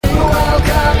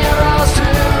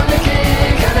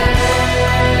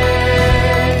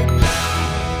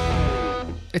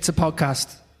It's a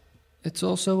podcast. It's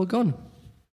also a gun.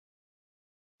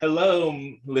 Hello,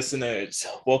 listeners.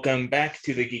 Welcome back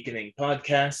to the Geekening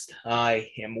podcast.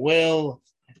 I am Will,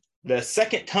 the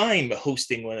second time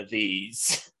hosting one of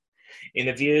these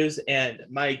interviews. And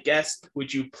my guest,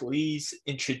 would you please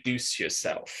introduce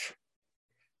yourself?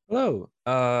 Hello,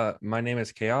 my name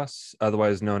is Chaos,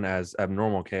 otherwise known as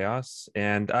Abnormal Chaos,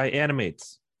 and I animate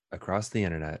across the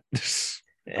internet. I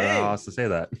don't know how else to say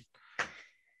that.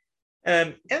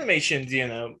 Animations,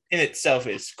 in itself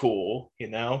is cool.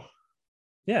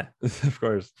 Yeah, of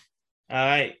course. All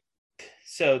right.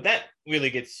 So that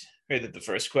really gets rid of the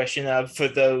first question. For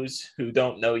those who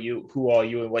don't know you, who are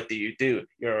you and what do you do?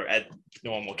 You're at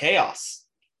Normal Chaos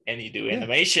and you do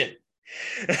animation.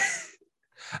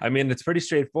 I mean, it's pretty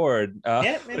straightforward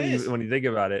Yeah, it is. when you think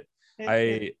about it.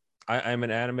 I'm an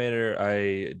animator.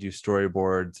 I do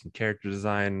storyboards and character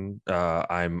design.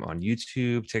 I'm on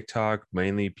YouTube, TikTok.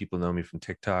 Mainly people know me from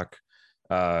TikTok.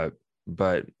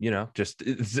 But just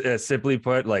simply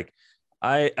put, like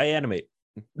I animate.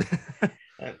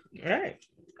 All right.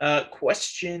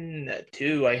 Question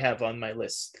 2 I have on my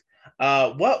list.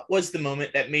 What was the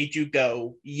moment that made you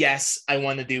go, yes, I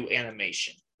want to do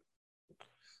animation?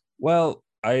 Well,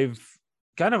 I've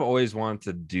kind of always wanted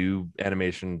to do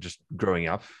animation just growing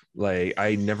up. Like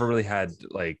I never really had,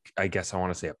 like, I guess I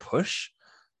want to say a push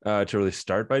to really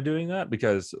start by doing that,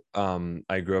 because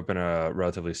I grew up in a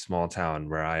relatively small town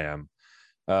where I am.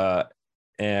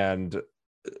 And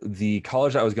the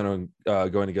college I was going to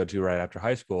go to right after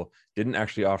high school didn't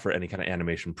actually offer any kind of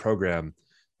animation program.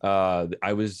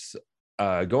 I was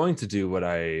going to do what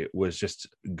I was just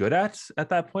good at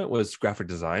that point, was graphic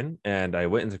design, and I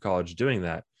went into college doing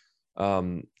that.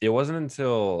 It wasn't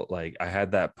until like I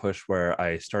had that push where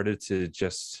I started to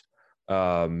just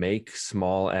make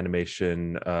small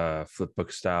animation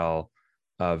flipbook style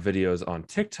videos on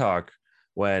TikTok,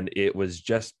 when it was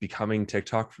just becoming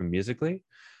TikTok from Musically,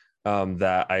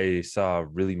 that I saw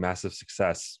really massive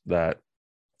success, that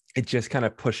it just kind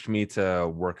of pushed me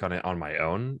to work on it on my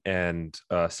own and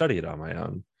study it on my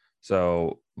own.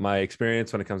 So my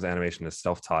experience when it comes to animation is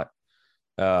self-taught,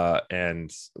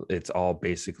 and it's all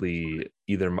basically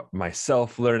either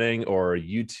myself learning or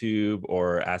YouTube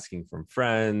or asking from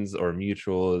friends or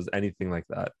mutuals, anything like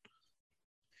that.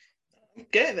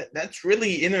 Okay, that's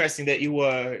really interesting that you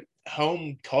were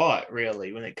home taught,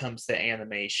 really, when it comes to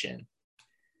animation.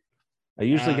 I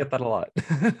usually get that a lot.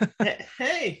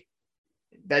 Hey,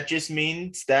 that just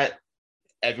means that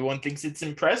everyone thinks it's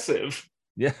impressive.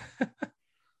 Yeah.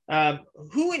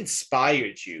 Who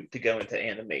inspired you to go into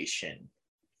animation?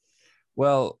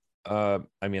 Well,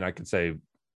 I mean, I could say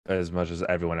as much as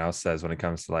everyone else says when it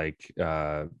comes to like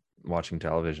watching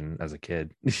television as a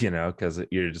kid, because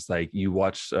you're just like, you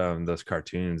watch those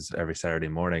cartoons every Saturday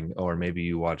morning, or maybe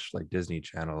you watch like Disney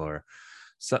Channel or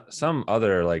some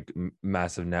other like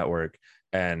massive network.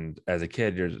 And as a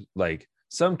kid, you're like,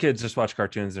 some kids just watch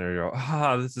cartoons and you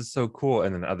go, this is so cool.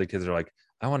 And then other kids are like,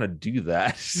 I want to do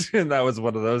that. And that was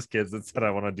one of those kids that said,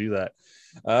 I want to do that.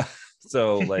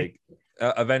 So like,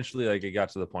 eventually, like, it got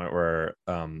to the point where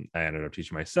I ended up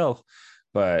teaching myself,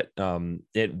 but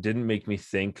it didn't make me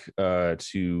think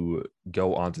to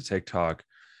go onto TikTok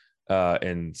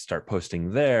and start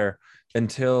posting there,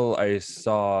 until I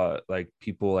saw like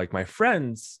people like my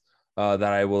friends that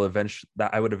I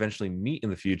would eventually meet in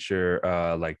the future,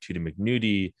 like Tootie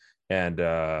McNudie and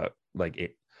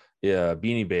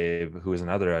Beanie Babe, who is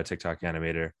another TikTok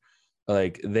animator.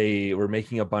 Like they were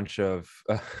making a bunch of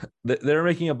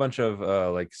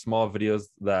like small videos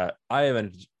that I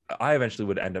eventually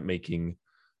would end up making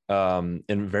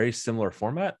in very similar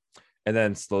format, and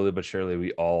then slowly but surely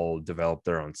we all developed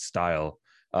their own style,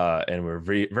 and we're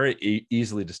very very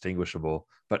easily distinguishable.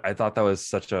 But I thought that was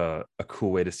such a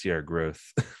cool way to see our growth.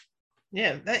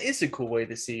 Yeah, that is a cool way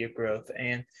to see your growth.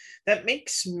 And that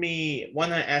makes me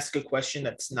want to ask a question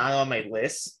that's not on my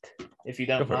list, if you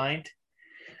don't mind.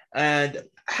 And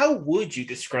how would you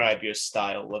describe your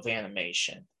style of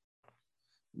animation?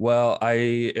 Well, I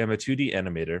am a 2D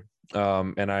animator.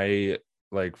 And I,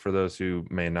 like, for those who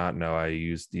may not know, I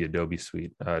use the Adobe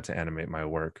Suite to animate my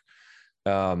work.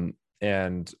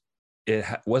 And it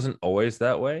wasn't always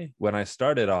that way. When I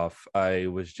started off, I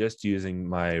was just using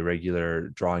my regular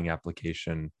drawing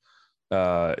application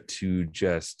to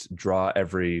just draw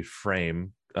every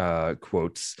frame,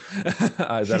 quotes,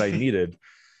 that I needed.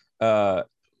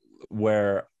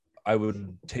 Where I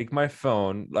would take my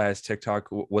phone as TikTok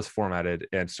was formatted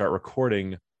and start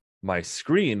recording my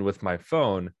screen with my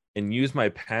phone and use my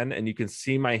pen, and you can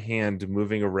see my hand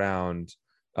moving around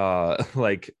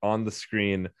like on the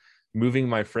screen, moving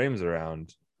my frames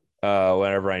around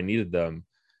whenever I needed them.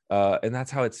 And that's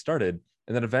how it started.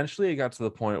 And then eventually it got to the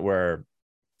point where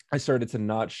I started to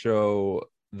not show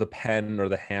the pen or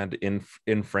the hand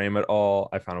in frame at all.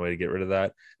 I found a way to get rid of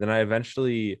that. Then I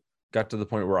eventually got to the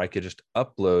point where I could just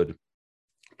upload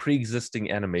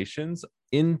pre-existing animations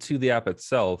into the app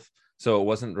itself, so it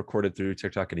wasn't recorded through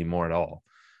TikTok anymore at all.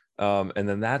 And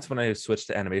then that's when I switched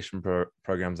to animation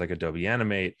programs like Adobe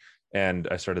Animate, and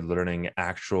I started learning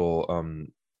actual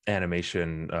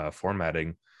animation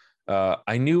formatting.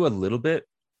 I knew a little bit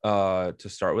to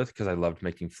start with because I loved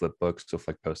making flip books with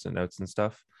like post-it notes and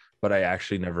stuff, but I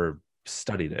actually never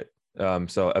studied it.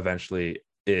 So eventually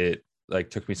it like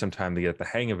took me some time to get the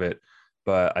hang of it,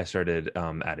 but I started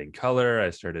adding color.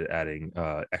 I started adding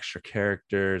extra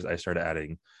characters. I started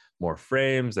adding more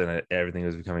frames, and everything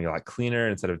was becoming a lot cleaner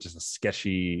instead of just a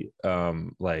sketchy,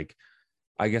 like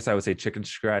I guess I would say chicken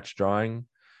scratch drawing.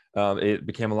 It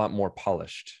became a lot more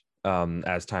polished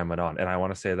as time went on, and I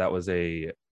want to say that was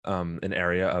an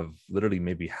area of literally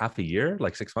maybe half a year,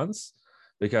 like 6 months,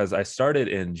 because I started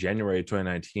in January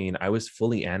 2019. I was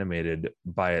fully animated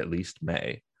by at least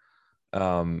May,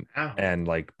 Wow. and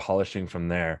like polishing from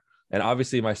there. And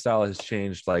obviously my style has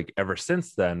changed like ever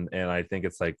since then, and I think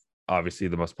it's like obviously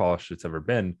the most polished it's ever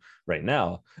been right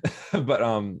now. But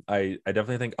I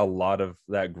definitely think a lot of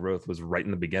that growth was right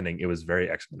in the beginning. It was very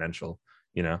exponential,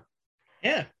 you know.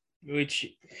 Yeah, which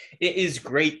it is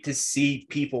great to see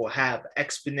people have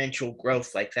exponential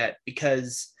growth like that,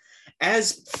 because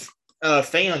as a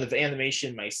fan of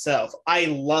animation myself, I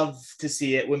love to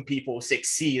see it when people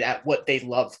succeed at what they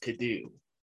love to do.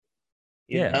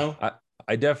 You Yeah, know?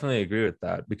 I definitely agree with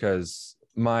that, because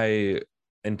my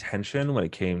intention when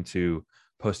it came to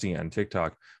posting it on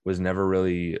TikTok was never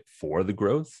really for the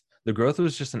growth. The growth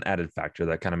was just an added factor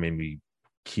that kind of made me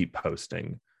keep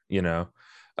posting, you know.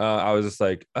 I was just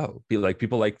like, oh,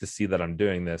 people like to see that I'm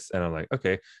doing this, and I'm like,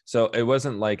 okay. So it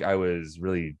wasn't like I was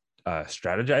really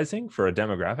strategizing for a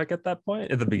demographic at that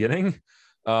point at the beginning.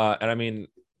 And I mean,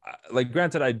 like,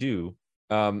 granted, I do.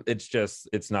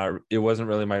 It wasn't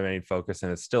really my main focus,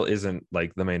 and it still isn't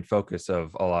like the main focus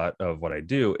of a lot of what I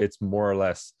do. It's more or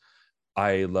less,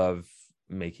 I love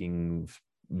making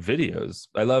videos.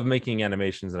 I love making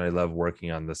animations, and I love working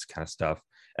on this kind of stuff.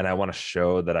 And I want to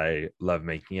show that I love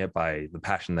making it by the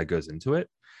passion that goes into it.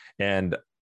 And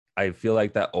I feel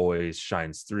like that always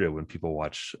shines through when people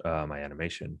watch my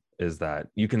animation, is that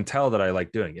you can tell that I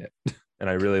like doing it and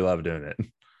I really love doing it.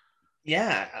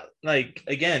 Yeah, like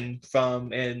again,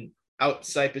 from an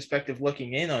outside perspective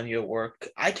looking in on your work,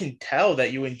 I can tell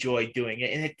that you enjoy doing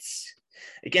it. And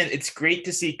it's great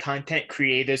to see content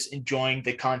creators enjoying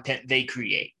the content they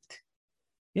create.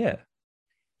 Yeah.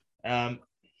 Um,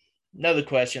 Another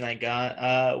question I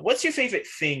got, what's your favorite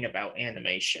thing about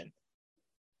animation?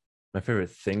 My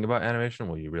favorite thing about animation,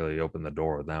 well, you really opened the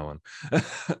door with that one.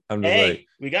 I'm just like, Hey,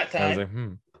 we got I was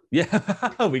time. like,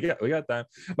 yeah, we got time.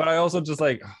 But I also just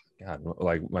like, oh, God,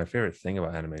 like my favorite thing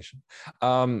about animation.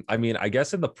 I mean, I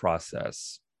guess in the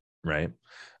process, right?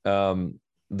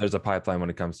 There's a pipeline when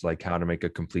it comes to like how to make a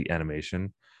complete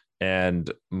animation. And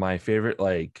my favorite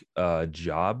like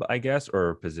job, I guess,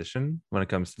 or position when it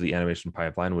comes to the animation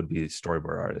pipeline would be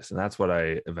storyboard artist. And that's what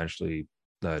I eventually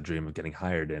dream of getting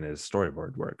hired in, is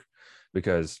storyboard work,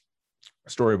 because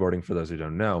storyboarding, for those who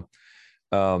don't know,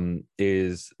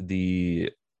 is the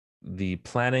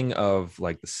planning of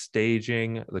like the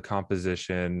staging, the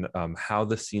composition, how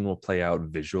the scene will play out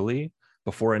visually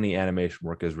before any animation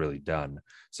work is really done.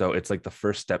 So it's like the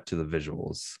first step to the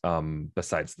visuals,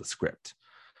 besides the script.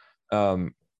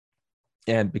 Um,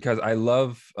 and because I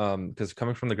love, because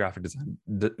coming from the graphic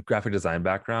design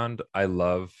background, I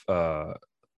love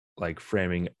like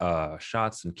framing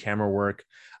shots and camera work.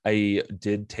 I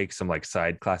did take some like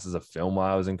side classes of film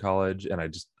while I was in college, and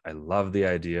I love the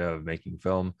idea of making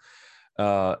film,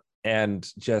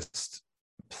 and just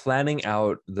planning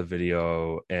out the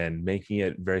video and making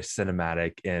it very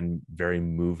cinematic and very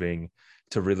moving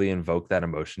to really invoke that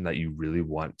emotion that you really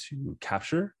want to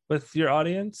capture with your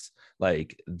audience.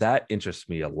 Like, that interests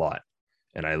me a lot,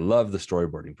 and I love the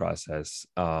storyboarding process.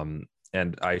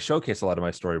 And I showcase a lot of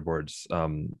my storyboards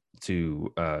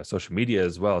to social media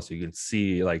as well, so you can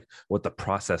see like what the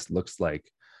process looks like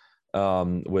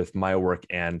with my work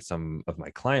and some of my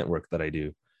client work that I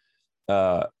do,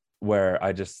 where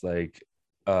I just like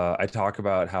I talk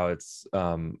about how it's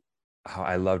how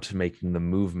I loved making the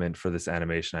movement for this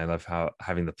animation. I love how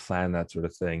having the plan, that sort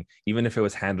of thing. Even if it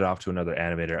was handed off to another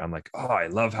animator, I'm like, oh, I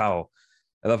love how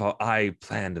I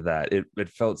planned that. It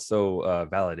felt so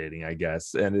validating, I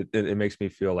guess, and it makes me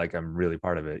feel like I'm really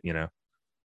part of it, you know.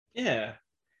 Yeah,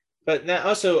 but that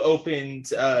also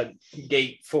opened a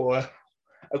gate for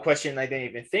a question I didn't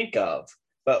even think of.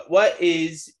 But what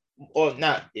is, or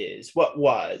not is, what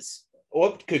was,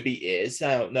 or could be is,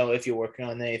 I don't know if you're working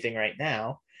on anything right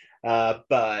now,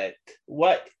 but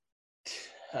what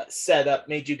setup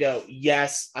made you go,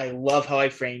 yes, I love how I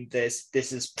framed this.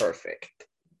 This is perfect.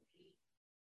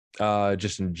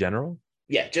 Just in general.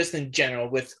 Yeah, just in general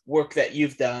with work that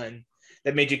you've done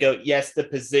that made you go, yes, the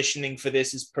positioning for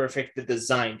this is perfect. The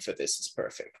design for this is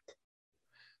perfect.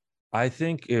 I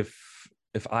think if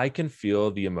I can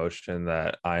feel the emotion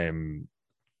that I'm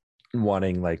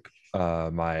wanting, like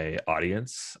my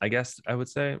audience, I guess I would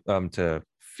say, to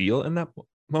feel in that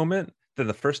moment, then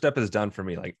the first step is done for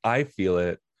me. Like I feel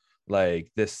it,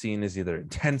 like this scene is either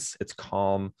intense, it's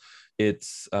calm,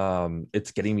 it's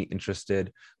getting me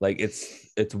interested, like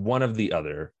it's one of the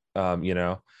other,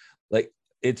 like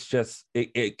it's just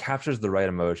it captures the right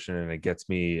emotion and it gets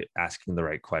me asking the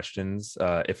right questions,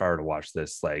 if I were to watch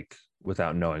this like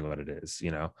without knowing what it is,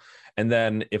 and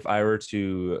then if I were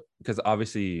to, because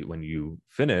obviously when you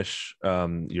finish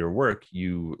your work,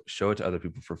 you show it to other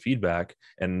people for feedback,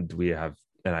 and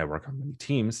I work on many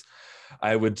teams.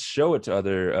 I would show it to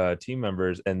other team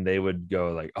members, and they would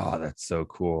go like, "Oh, that's so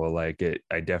cool! Like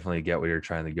I definitely get what you're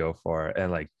trying to go for,"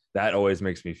 and like that always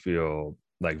makes me feel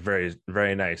like very,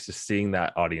 very nice, just seeing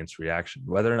that audience reaction,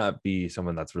 whether or not be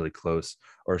someone that's really close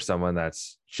or someone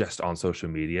that's just on social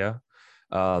media.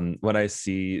 When I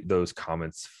see those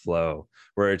comments flow,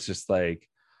 where it's just like,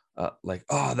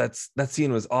 oh, that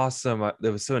scene was awesome, it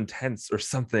was so intense or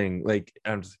something, like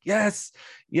I'm just like, yes,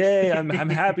 yay, I'm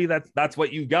happy that's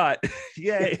what you got.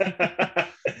 Yay.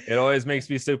 It always makes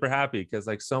me super happy because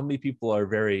like so many people are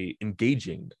very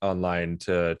engaging online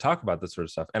to talk about this sort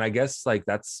of stuff, and I guess like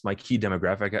that's my key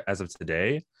demographic as of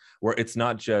today, where it's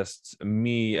not just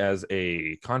me as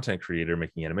a content creator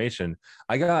making animation.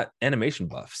 I got animation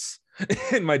buffs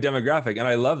in my demographic, and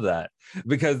I love that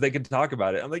because they can talk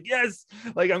about it. I'm like, yes,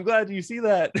 like I'm glad you see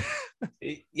that.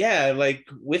 Yeah, like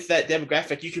with that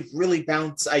demographic, you could really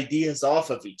bounce ideas off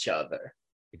of each other.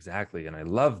 Exactly, and I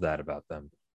love that about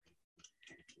them.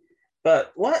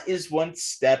 But what is one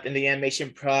step in the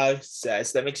animation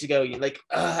process that makes you go, like,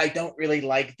 I don't really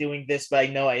like doing this, but I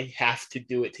know I have to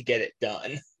do it to get it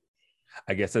done?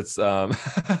 I guess it's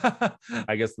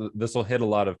I guess this will hit a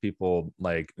lot of people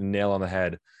like nail on the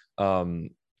head. um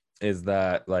is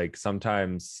that like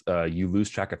sometimes you lose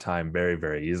track of time very,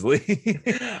 very easily.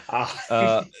 Ah.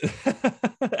 uh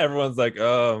Everyone's like,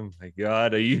 oh my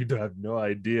god, you have no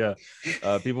idea.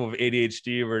 People with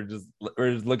ADHD were just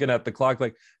looking at the clock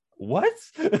like, what?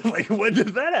 Like when did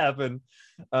that happen?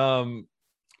 um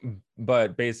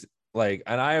but like,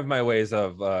 and I have my ways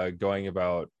of going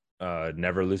about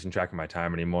never losing track of my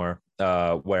time anymore,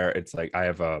 where it's like I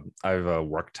have a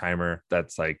work timer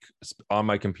that's like on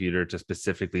my computer to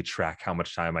specifically track how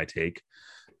much time I take,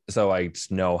 so I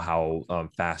just know how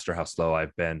fast or how slow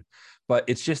I've been. But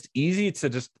it's just easy to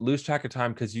just lose track of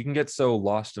time because you can get so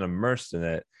lost and immersed in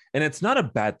it, and it's not a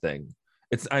bad thing.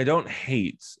 I don't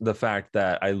hate the fact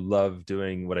that I love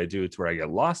doing what I do to where I get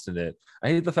lost in it. I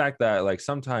hate the fact that like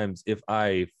sometimes if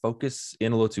I focus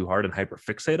in a little too hard and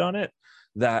hyperfixate on it,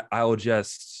 that I'll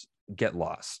just get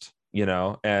lost,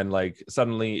 and like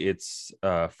suddenly it's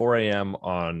 4 a.m.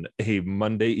 on a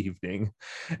Monday evening,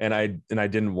 and I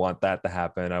didn't want that to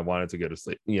happen. I wanted to go to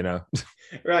sleep.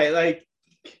 Right, like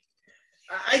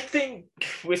I think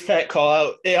with that call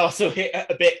out, it also hit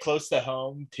a bit close to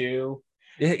home too.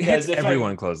 It hits Because if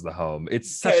everyone I'm close to home.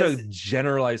 It's such a because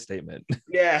generalized statement.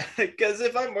 Yeah, because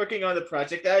if I'm working on a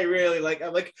project I really like,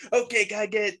 I'm like, okay, gotta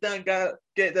get it done, gotta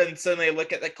get it done. Suddenly I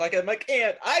look at the clock, and I'm like,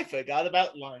 and I forgot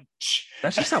about lunch.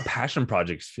 That's just how passion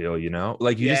projects feel.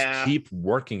 Like you just Yeah. keep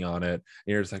working on it, and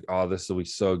you're just like, oh, this will be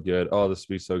so good. Oh, this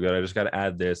will be so good. I just got to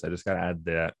add this. I just got to add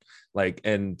that. Like,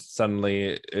 and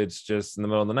suddenly it's just in the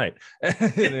middle of the night.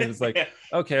 And it's like, Yeah.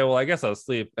 okay, well, I guess I'll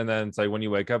sleep. And then it's like when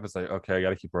you wake up, it's like, okay, I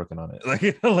got to keep working on it.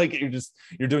 Like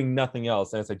you're doing nothing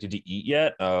else. And it's like, did you eat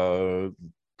yet?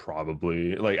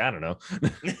 Probably. Like, I don't know.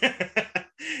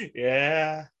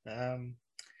 Yeah.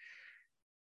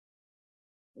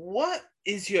 What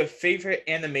is your favorite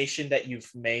animation that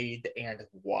you've made and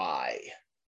why?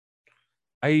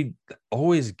 I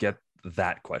always get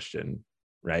that question,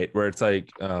 right? Where it's like,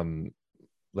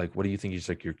 what do you think is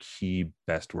like your key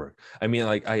best work? I mean,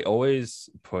 like I always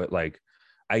put like,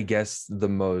 I guess the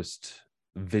most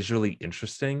visually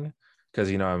interesting,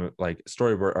 because I'm like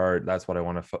storyboard art, that's what I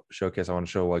want to showcase. I want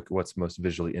to show like what's most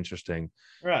visually interesting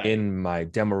Right. in my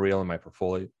demo reel, in my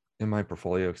portfolio,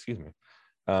 excuse me.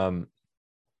 um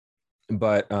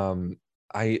but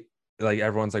I, like,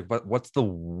 everyone's like, what's the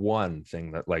one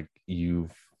thing that like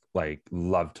you've like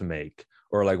loved to make,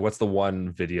 or like what's the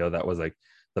one video that was like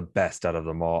the best out of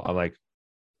them all? I'm like,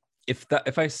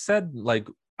 if I said like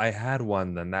I had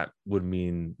one, then that would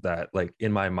mean that like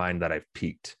in my mind that I've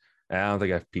peaked. And I don't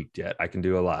think I've peaked yet. I can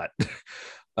do a lot.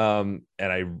 And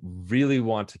I really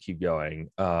want to keep going.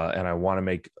 And I want to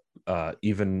make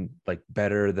even like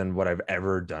better than what I've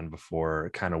ever done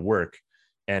before kind of work.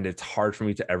 And it's hard for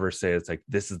me to ever say it's like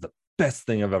this is the best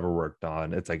thing I've ever worked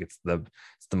on. It's like it's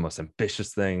the most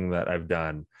ambitious thing that I've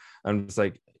done. I'm just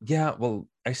like, yeah, well,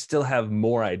 I still have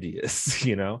more ideas,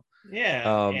 you know?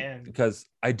 Yeah, and Because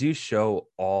I do show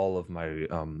all of my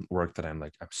work that I'm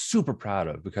super proud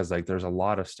of, because like there's a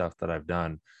lot of stuff that I've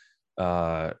done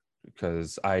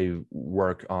because I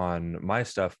work on my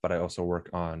stuff, but I also work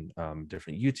on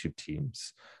different YouTube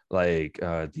teams like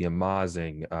the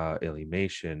Amazing,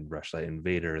 Illymation, Rushlight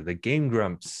Invader, the Game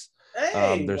Grumps.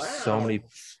 hey, There's so wow. many,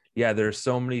 yeah, there's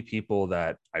so many people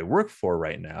that I work for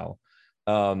right now.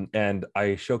 And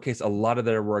I showcase a lot of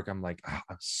their work. I'm like, oh,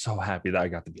 I'm so happy that I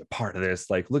got to be a part of this.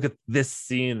 Like, look at this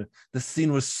scene. The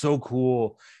scene was so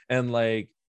cool. And like,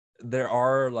 there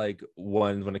are like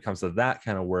ones when it comes to that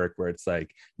kind of work where it's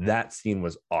like that scene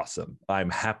was awesome.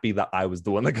 I'm happy that I was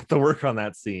the one that got to work on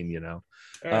that scene, you know.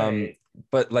 All Um, right.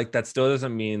 but like that still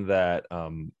doesn't mean that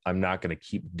I'm not going to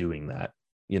keep doing that,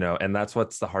 you know. And that's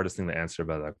what's the hardest thing to answer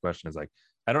about that question is like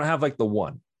I don't have like the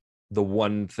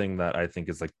one thing that I think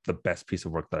is like the best piece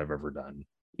of work that I've ever done.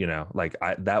 You know, like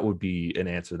that would be an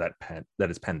answer that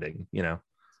is pending, you know?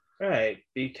 Right,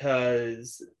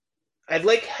 because I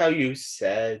like how you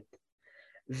said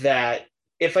that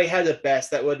if I had the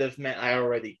best, that would have meant I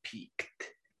already peaked.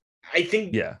 I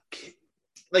think Yeah.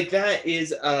 like that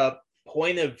is a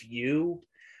point of view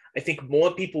I think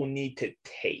more people need to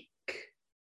take.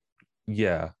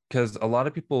 Yeah. Because a lot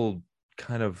of people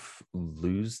kind of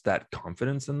lose that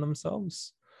confidence in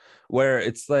themselves where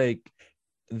it's like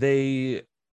they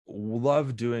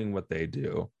love doing what they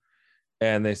do.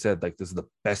 And they said, like, this is the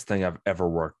best thing I've ever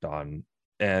worked on.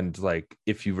 And like,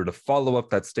 if you were to follow up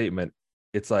that statement,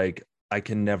 it's like, I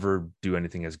can never do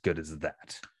anything as good as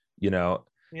that, you know,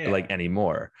 Yeah. like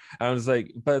anymore. I was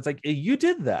like, but it's like, you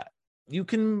did that. You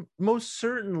can most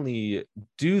certainly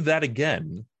do that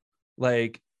again.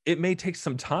 Like, it may take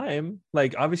some time.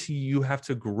 Like, obviously, you have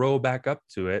to grow back up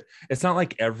to it. It's not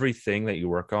like everything that you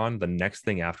work on, the next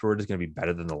thing afterward is going to be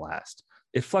better than the last.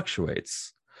 It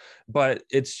fluctuates, but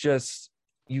it's just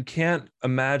you can't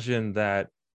imagine that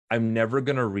I'm never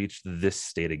going to reach this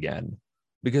state again,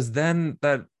 because then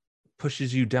that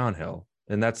pushes you downhill,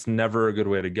 and that's never a good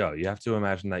way to go. You have to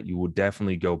imagine that you will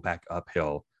definitely go back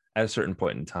uphill at a certain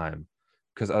point in time,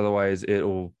 because otherwise it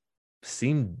will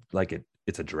seem like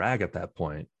it's a drag at that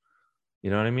point. You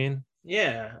know what I mean?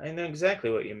 Yeah, I know exactly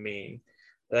what you mean.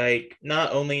 Like,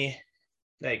 not only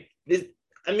like this,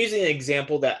 I'm using an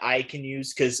example that I can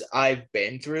use because I've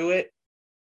been through it.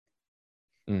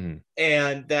 Mm-hmm.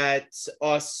 And that's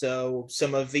also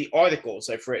some of the articles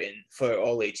I've written for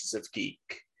All Ages of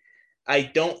Geek. I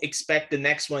don't expect the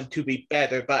next one to be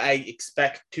better, but I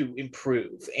expect to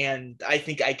improve. And I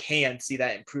think I can see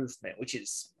that improvement, which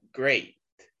is great.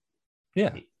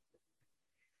 Yeah.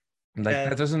 Like that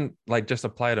And doesn't like just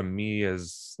apply to me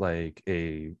as like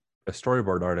a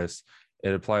storyboard artist.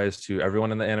 It applies to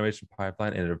everyone in the animation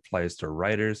pipeline, and it applies to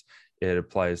writers, it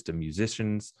applies to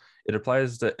musicians, it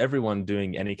applies to everyone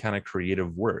doing any kind of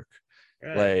creative work.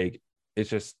 right. Like, it's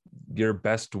just your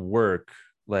best work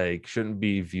like shouldn't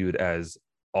be viewed as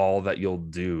all that you'll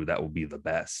do that will be the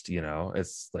best, you know.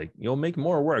 It's like you'll make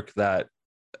more work that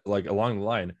like along the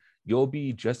line you'll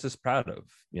be just as proud of,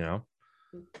 you know.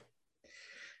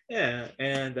 Yeah,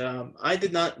 and I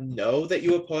did not know that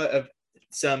you were part of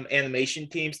some animation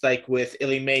teams, like with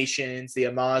Illuminations, the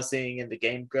Amazing, and the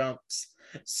Game Grumps.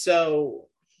 So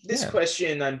this Yeah,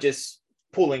 question I'm just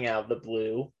pulling out of the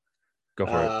blue. go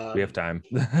for it, we have Um, time.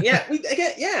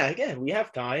 yeah, again, we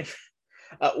have time.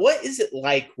 What is it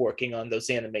like working on those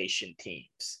animation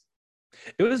teams?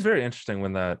 It was very interesting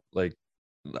when that like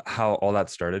how all that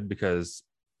started, because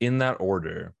in that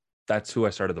order, that's who I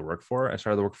started to work for. I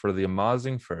started to work for the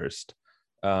Amazing first,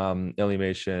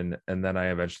 Illymation, and then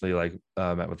I eventually like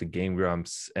met with the Game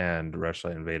Grumps and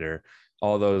Rushlight Invader,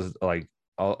 all those like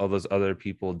all those other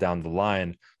people down the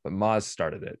line. But Moz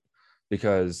started it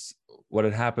because what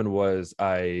had happened was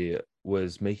I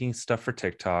was making stuff for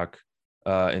TikTok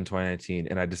in 2019,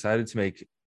 and I decided to make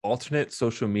alternate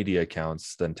social media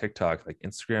accounts than TikTok, like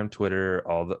Instagram, Twitter,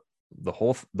 all the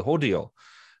whole deal.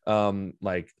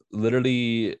 Like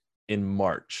literally in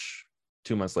March,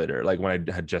 2 months later, like when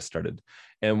I had just started.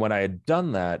 And when I had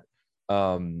done that,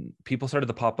 people started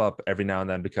to pop up every now and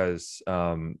then because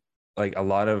like a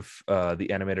lot of the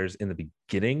animators in the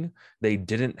beginning, they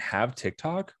didn't have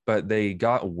TikTok, but they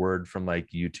got word from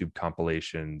like YouTube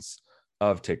compilations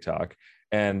of TikTok.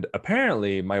 And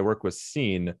apparently my work was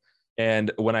seen.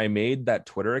 And when I made that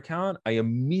Twitter account, I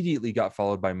immediately got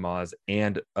followed by Moz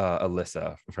and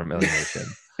Alyssa from Alienation.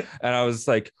 And I was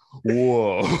like,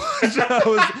 whoa.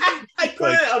 I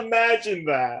couldn't imagine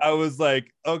that. I was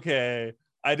like, okay,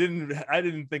 I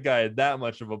didn't think I had that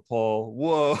much of a pull.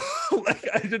 Whoa.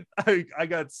 I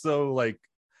got so like,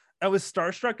 I was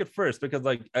starstruck at first because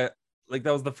like that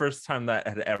was the first time that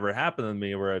had ever happened to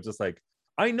me where I just like,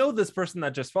 I know this person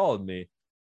that just followed me.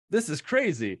 This is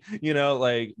crazy,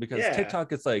 like, because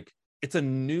TikTok is like, it's a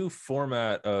new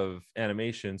format of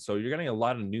animation, so you're getting a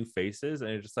lot of new faces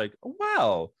and you're just like, oh,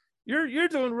 wow, you're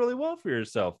doing really well for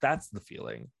yourself. That's the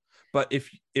feeling. But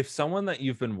if someone that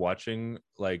you've been watching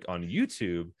like on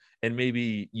YouTube and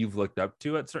maybe you've looked up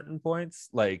to at certain points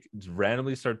like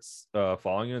randomly starts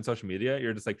following you on social media,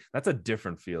 you're just like, that's a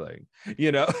different feeling.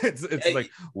 It's like,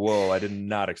 whoa, I did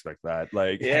not expect that.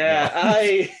 Like,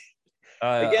 I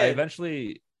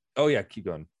eventually, oh yeah, keep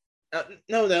going.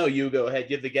 No, you go ahead.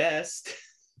 You're the guest.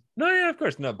 No, yeah, of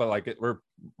course, no, but like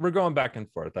we're going back and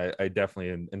forth. I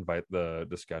definitely invite the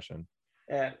discussion.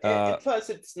 Yeah, plus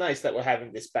it's nice that we're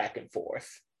having this back and forth.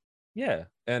 Yeah,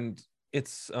 and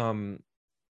it's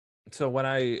so when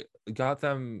I got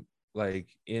them like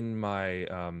in my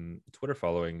Twitter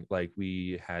following, like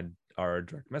we had our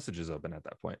direct messages open at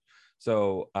that point.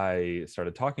 So I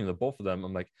started talking to both of them.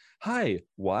 I'm like, hi,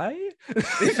 why?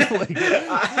 Like,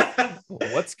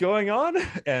 what's going on?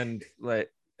 And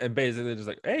basically just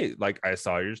like, hey, like I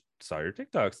saw your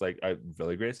TikToks, like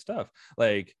really great stuff.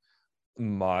 Like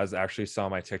Moz actually saw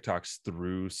my TikToks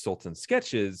through Sultan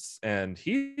Sketches, and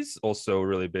he's also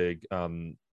really big I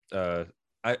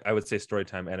would say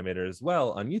storytime animator as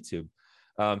well on YouTube.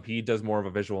 He does more of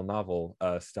a visual novel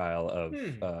style of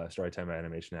storytime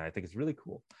animation, and I think it's really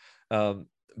cool.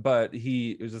 But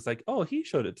he was just like, oh, he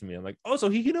showed it to me. I'm like, oh, so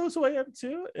he knows who I am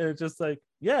too? And it's just like,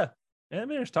 yeah,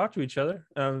 animators talk to each other.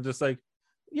 And I'm just like,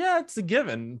 yeah, it's a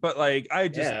given. But like, I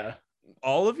just,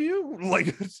 all of you,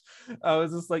 like, I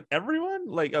was just like, everyone,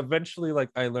 like, eventually, like,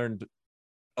 I learned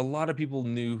a lot of people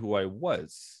knew who I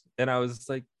was. And I was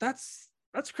like, that's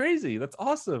crazy. That's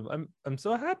awesome. I'm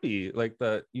so happy like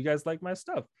that you guys like my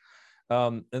stuff.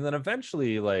 And then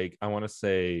eventually, like, I want to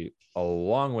say a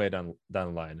long way down the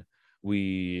line,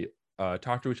 we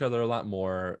talk to each other a lot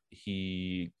more.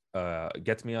 He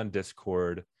gets me on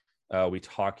Discord. We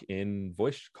talk in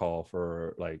voice call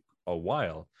for like a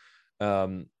while.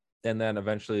 And then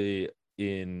eventually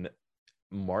in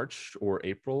March or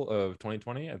April of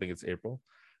 2020, I think it's April,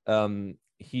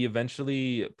 he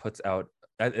eventually puts out,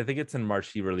 I think it's in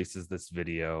March, he releases this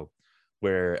video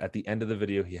where at the end of the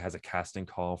video, he has a casting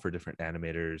call for different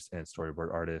animators and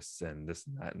storyboard artists and this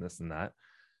and that and this and that.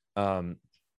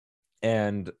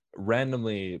 And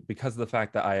randomly, because of the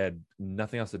fact that I had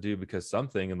nothing else to do because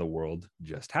something in the world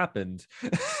just happened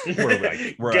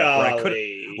where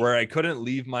I couldn't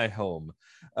leave my home.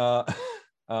 I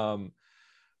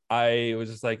was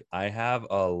just like, I have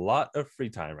a lot of free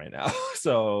time right now.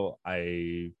 So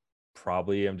I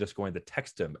probably am just going to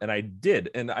text him. And I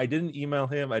did. And I didn't email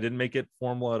him. I didn't make it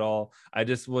formal at all. I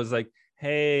just was like,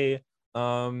 hey,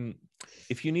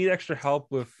 if you need extra help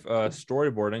with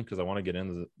storyboarding, because I want to get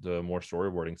into the more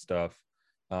storyboarding stuff,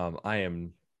 I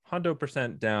am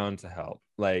 100% down to help.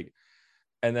 Like,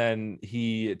 and then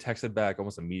he texted back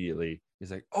almost immediately.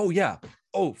 He's like, oh yeah,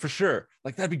 oh for sure,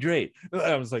 like that'd be great.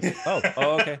 I was like,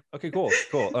 oh okay, cool.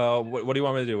 What do you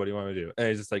want me to do? And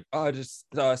he's just like, oh, just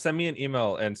send me an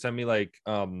email and send me like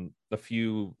a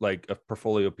few like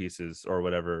portfolio pieces or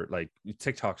whatever. Like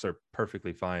TikToks are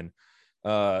perfectly fine.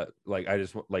 Like I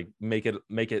just like make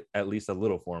it at least a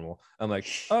little formal. I'm like,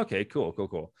 okay,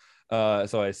 cool.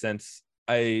 So I sent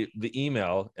the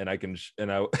email, and I can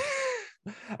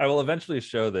I will eventually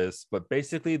show this, but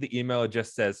basically the email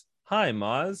just says, hi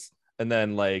Moz, and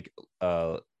then like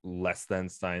less than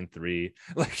sign 3,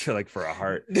 like for a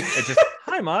heart. It's just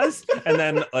hi Moz, and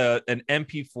then an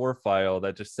MP4 file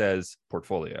that just says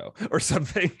portfolio or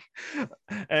something.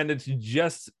 And it's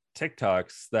just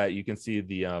TikToks that you can see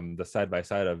the side by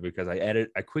side of, because I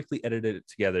quickly edited it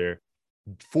together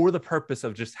for the purpose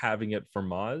of just having it for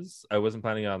Moz. I wasn't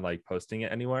planning on like posting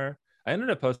it anywhere. I ended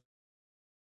up posting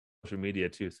social media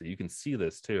too, so you can see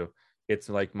this too. It's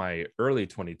like my early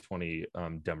 2020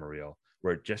 demo reel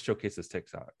where it just showcases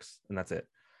TikToks, and that's it.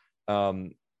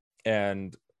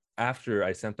 And after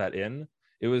I sent that in,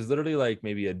 it was literally like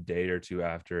maybe a day or two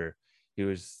after, he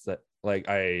was like,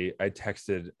 I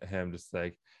texted him just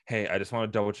like, hey, I just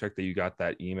want to double check that you got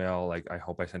that email. Like, I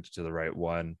hope I sent it to the right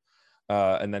one.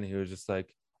 And then he was just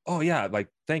like, oh yeah, like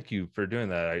thank you for doing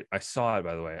that. I saw it,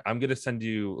 by the way. I'm gonna send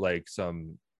you like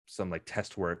some like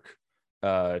test work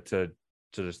to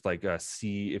just like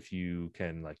see if you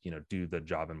can like, you know, do the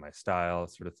job in my style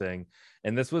sort of thing.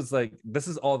 And this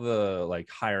is all the like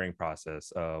hiring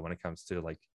process when it comes to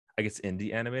like, I guess,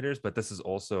 indie animators, but this is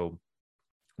also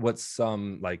what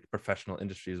some like professional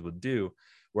industries would do,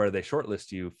 where they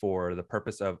shortlist you for the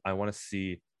purpose of, I want to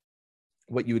see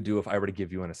what you would do if I were to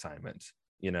give you an assignment,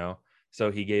 you know?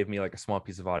 So he gave me like a small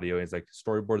piece of audio. He's like,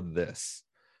 storyboard this.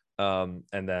 And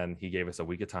then he gave us a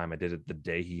week of time. I did it the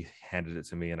day he handed it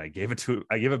to me, and I gave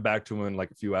it back to him in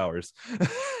like a few hours.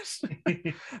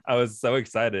 I was so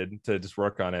excited to just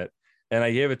work on it. And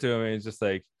I gave it to him, and he's just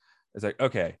like, it's like,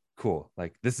 okay, cool.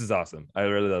 Like, this is awesome. I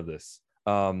really love this.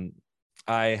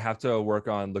 I have to work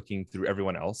on looking through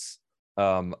everyone else.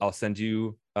 I'll send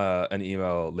you an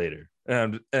email later.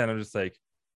 And I'm just like,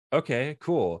 okay,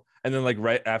 cool. And then like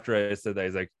right after I said that,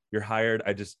 he's like, you're hired.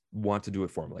 I just want to do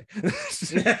it formally.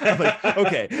 I'm like,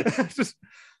 okay. Just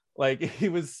like, he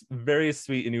was very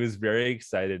sweet, and he was very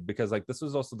excited because like this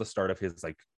was also the start of his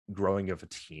like growing of a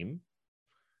team.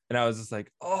 And I was just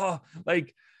like, oh,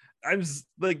 like I'm just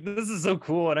like, this is so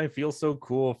cool, and I feel so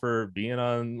cool for being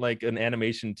on like an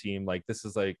animation team. Like, this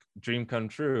is like dream come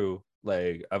true.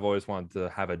 Like, I've always wanted to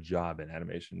have a job in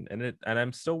animation, and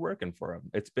I'm still working for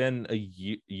him. It's been a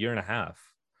year and a half.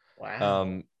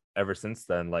 Wow. Ever since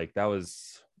then. Like, that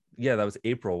was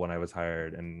April when I was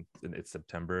hired, and it's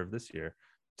September of this year.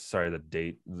 Sorry, the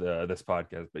date this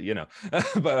podcast, but you know.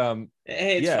 But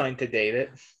Hey, it's yeah, fine to date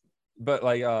it. but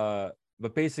like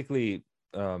but basically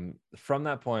from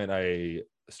that point I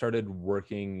started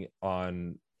working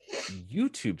on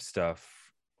YouTube stuff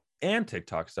and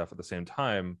TikTok stuff at the same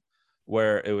time,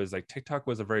 where it was like TikTok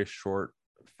was a very short,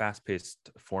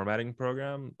 fast-paced formatting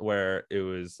program where it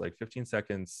was like 15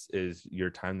 seconds is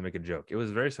your time to make a joke. It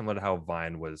was very similar to how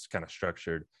Vine was kind of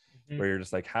structured, where you're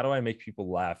just like, how do I make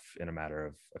people laugh in a matter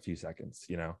of a few seconds,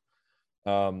 you know?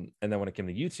 And then when it came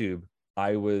to YouTube,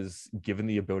 I was given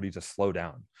the ability to slow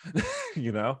down,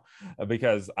 you know,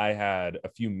 because I had a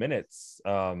few minutes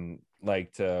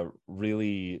like to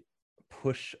really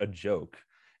push a joke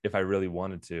if I really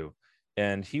wanted to.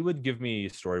 And he would give me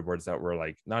storyboards that were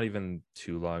like not even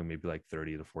too long, maybe like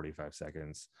 30 to 45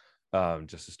 seconds,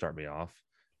 just to start me off.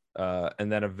 And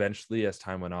then eventually, as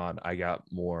time went on, I got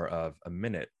more of a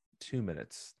minute, 2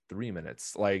 minutes, 3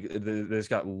 minutes. Like this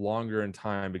got longer in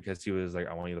time because he was like,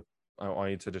 I want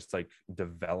you to just like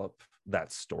develop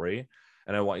that story,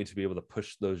 and I want you to be able to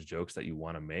push those jokes that you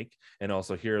want to make, and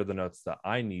also here are the notes that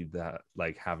I need that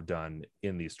like have done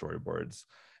in these storyboards.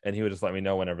 And he would just let me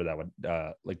know whenever that would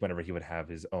like whenever he would have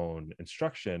his own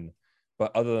instruction.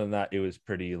 But other than that, it was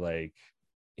pretty like,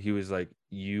 he was like,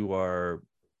 you are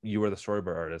the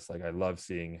storyboard artist. Like, I love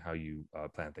seeing how you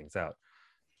plan things out.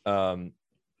 And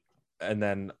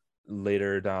then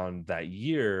later down that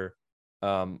year,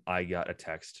 I got a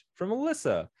text from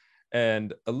Alyssa.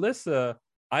 And Alyssa,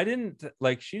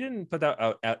 she didn't put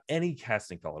out any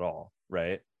casting call at all,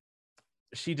 right?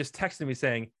 She just texted me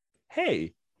saying,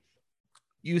 hey,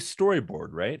 you storyboard,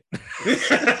 right?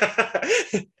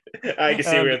 I can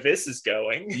see where this is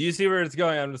going. You see where it's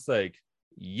going? I'm just like,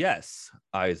 yes,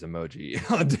 eyes emoji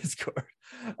on Discord.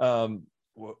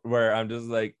 Where I'm just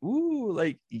like, ooh,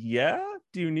 like, yeah,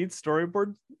 do you need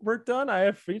storyboard work done? I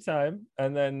have free time.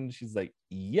 And then she's like,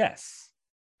 yes,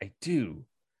 I do.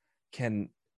 Do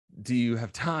you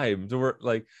have time to work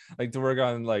to work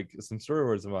on like some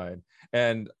storyboards of mine?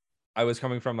 And I was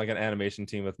coming from like an animation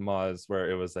team with Moz,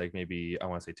 where it was like maybe I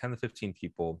want to say 10 to 15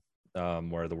 people,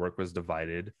 where the work was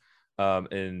divided.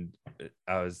 And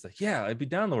I was like, yeah, I'd be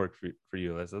down to work for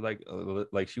you. So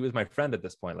like she was my friend at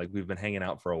this point. Like, we've been hanging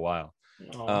out for a while.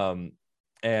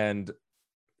 And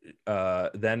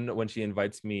then when she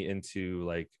invites me into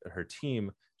like her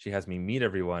team, she has me meet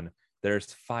everyone.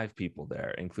 There's 5 people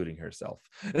there, including herself.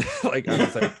 Like, I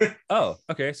was like, oh,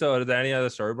 okay. So are there any other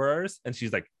storyboarders? And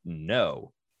she's like,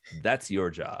 no, that's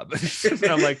your job. And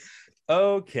I'm like,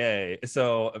 okay.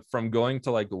 So from going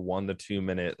to like 1 to 2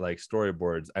 minute like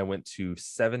storyboards, I went to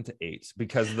 7 to 8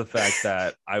 because of the fact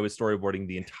that I was storyboarding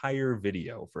the entire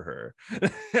video for her.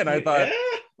 And I thought,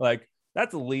 like,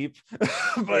 that's a leap.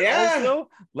 But also,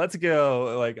 let's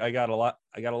go. Like, I got a lot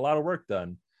of work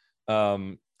done.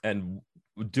 And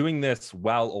doing this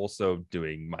while also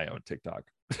doing my own TikTok.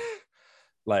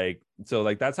 Like, so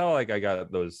like that's how like I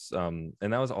got those and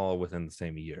that was all within the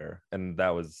same year. And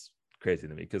that was crazy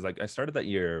to me because like I started that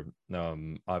year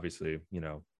obviously, you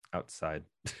know, outside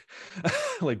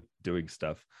like doing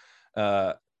stuff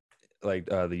the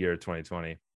year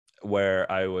 2020.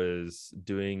 where I was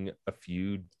doing a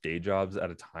few day jobs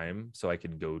at a time so I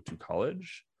could go to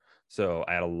college. So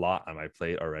I had a lot on my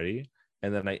plate already.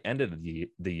 And then I ended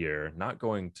the year not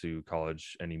going to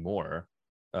college anymore,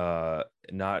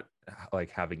 not like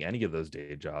having any of those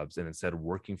day jobs, and instead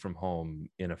working from home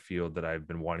in a field that I've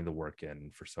been wanting to work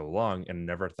in for so long and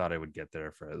never thought I would get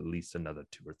there for at least another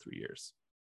 2 or 3 years.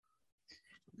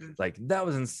 Like that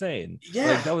was insane.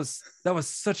 Yeah. Like that was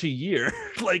such a year.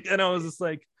 Like, and I was just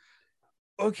like,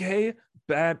 okay,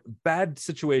 bad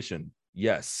situation,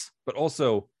 yes, but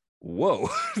also whoa.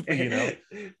 You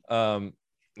know,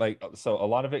 like, so a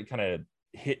lot of it kind of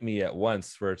hit me at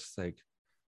once where it's like,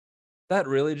 that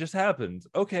really just happened.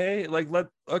 Okay, like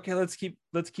let's keep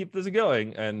this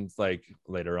going. And like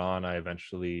later on I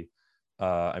eventually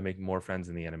I make more friends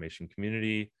in the animation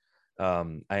community.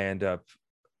 I end up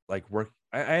like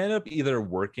I end up either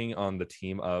working on the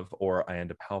team of, or I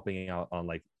end up helping out on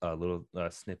like little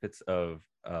snippets of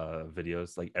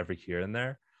videos like every here and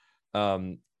there,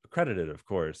 credited of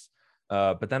course.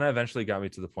 But then I eventually got me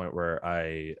to the point where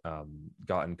I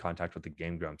got in contact with the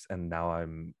Game Grumps, and now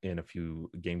I'm in a few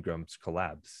Game Grumps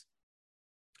collabs.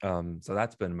 So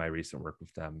that's been my recent work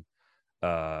with them.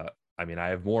 I mean, I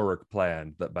have more work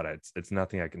planned, but it's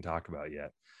nothing I can talk about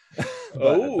yet.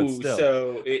 but still,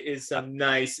 so it is some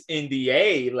nice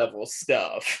NDA level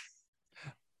stuff.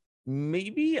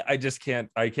 Maybe I can't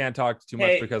talk too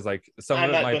much because like some of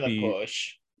it might be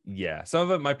push. Yeah, some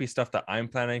of it might be stuff that I'm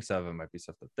planning, some of it might be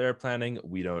stuff that they're planning.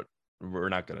 We're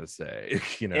not gonna say,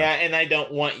 you know. Yeah, and I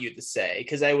don't want you to say,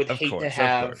 because I would hate to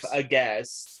have a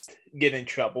guest get in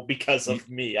trouble because of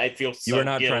me. I feel so you are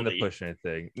not guilty. Trying to push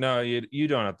anything. No, you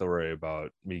don't have to worry about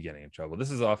me getting in trouble.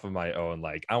 This is off of my own,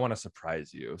 like, I want to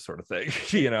surprise you sort of thing.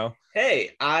 You know,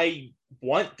 hey, I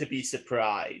want to be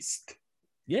surprised.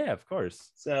 Yeah, of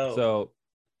course. So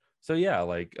yeah,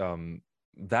 like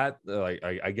that, like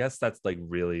I guess that's like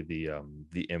really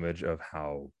the image of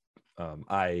how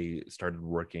I started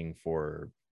working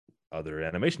for other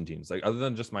animation teams, like other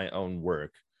than just my own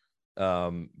work,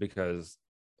 because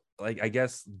like I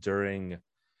guess during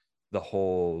the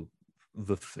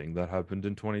thing that happened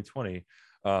in 2020,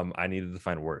 I needed to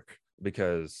find work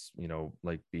because, you know,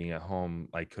 like being at home,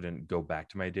 I couldn't go back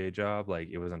to my day job. Like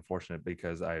it was unfortunate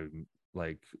because I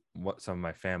like what some of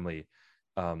my family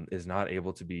is not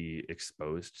able to be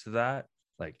exposed to that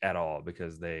like at all,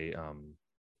 because they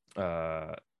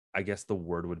I guess the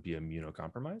word would be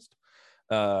immunocompromised,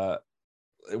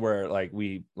 where like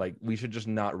we should just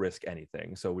not risk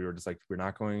anything. So we were just like, we're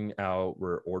not going out,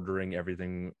 we're ordering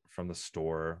everything from the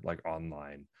store like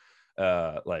online,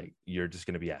 like you're just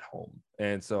going to be at home.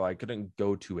 And so I couldn't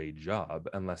go to a job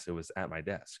unless it was at my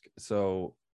desk.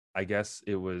 So I guess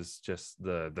it was just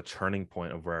the turning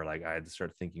point of where like I had to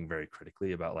start thinking very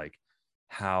critically about like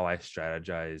how I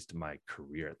strategized my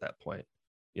career at that point,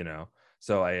 you know.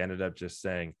 So I ended up just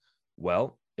saying,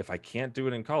 well, if I can't do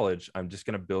it in college, I'm just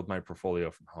going to build my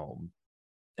portfolio from home.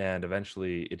 And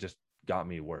eventually it just got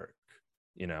me work,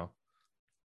 you know.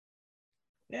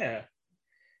 Yeah.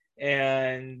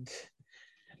 And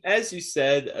as you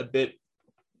said a bit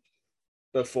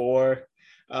before,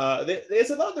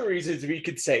 there's a lot of reasons we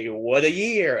could say what a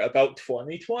year about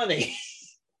 2020.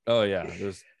 Oh yeah,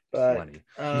 there's plenty.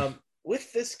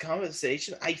 With this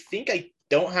conversation, I think I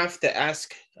don't have to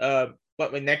ask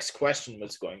what my next question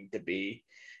was going to be,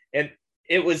 and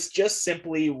it was just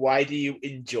simply, why do you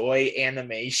enjoy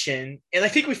animation? And I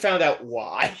think we found out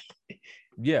why.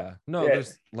 Yeah, no,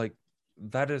 there's like,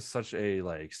 that is such a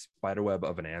like spider web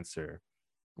of an answer,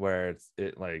 where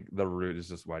it like the root is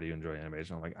just, why do you enjoy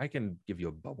animation? I'm like, I can give you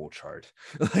a bubble chart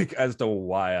like as to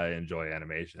why I enjoy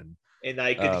animation, and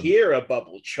I could hear a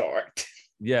bubble chart.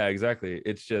 Yeah, exactly.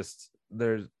 It's just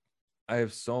I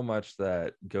have so much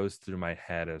that goes through my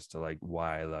head as to like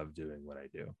why I love doing what I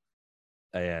do.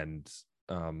 And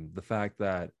the fact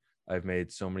that I've made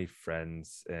so many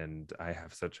friends and I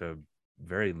have such a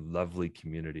very lovely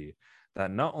community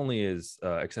that not only is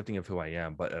accepting of who I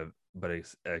am, but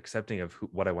accepting of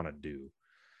what I want to do.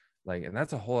 Like, and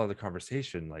that's a whole other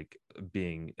conversation, like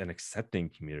being an accepting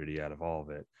community out of all of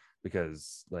it.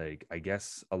 Because like, I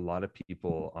guess a lot of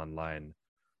people online,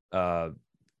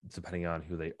 depending on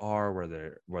who they are,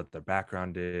 what their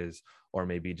background is, or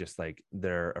maybe just like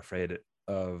they're afraid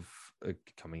of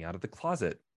coming out of the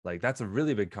closet. Like that's a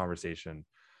really big conversation.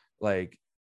 Like,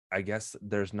 I guess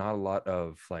there's not a lot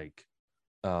of like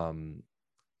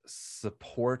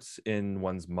support in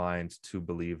one's mind to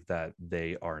believe that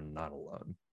they are not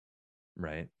alone,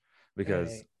 right?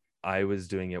 Because I was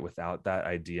doing it without that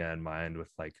idea in mind,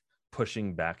 with like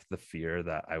pushing back the fear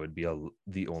that I would be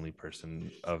the only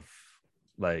person of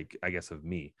like, I guess, of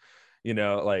me.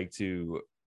 like to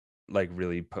like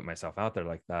really put myself out there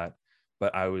like that.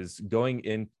 But I was going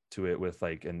into it with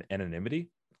like an anonymity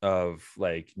of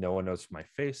like, no one knows my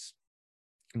face,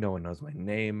 no one knows my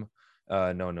name,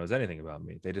 no one knows anything about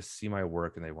me. They just see my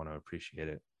work and they want to appreciate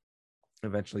it.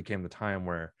 Eventually came the time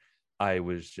where I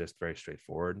was just very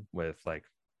straightforward with like,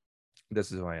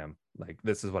 this is who I am, like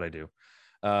this is what I do,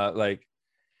 like,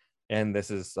 and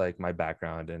this is like my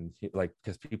background. And like,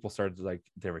 because people started like,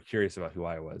 they were curious about who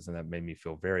I was, and that made me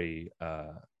feel very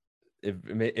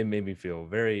it made me feel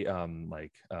very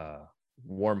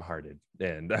warm-hearted,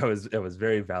 and it was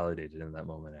very validated in that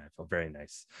moment, and I felt very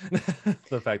nice.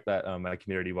 The fact that my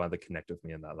community wanted to connect with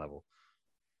me in that level.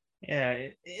 Yeah,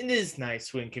 it is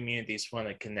nice when communities want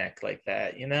to connect like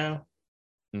that,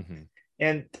 Mm-hmm.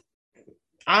 And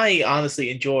I honestly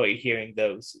enjoy hearing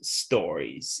those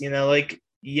stories, like,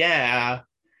 yeah,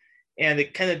 and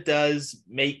it kind of does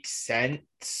make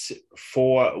sense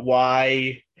for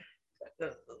why,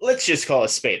 let's just call a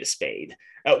spade a spade.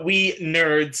 We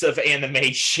nerds of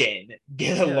animation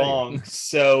get along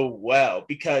so well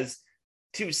because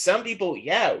to some people,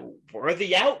 yeah, we're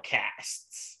the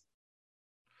outcasts.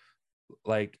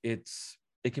 Like it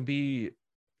can be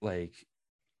like,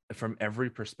 from every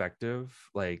perspective,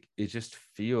 like it just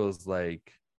feels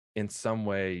like in some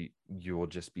way you will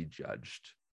just be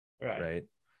judged, right?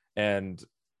 And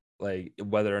like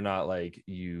whether or not like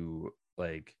you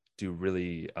like do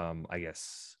really I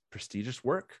guess prestigious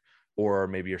work, or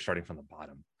maybe you're starting from the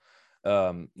bottom,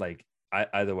 like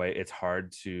either way it's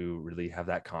hard to really have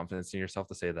that confidence in yourself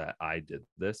to say that I did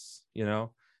this,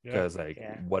 because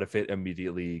what if it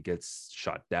immediately gets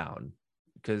shot down?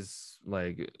 Because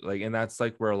and that's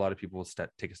like where a lot of people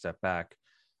take a step back,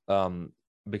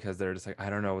 because they're just like,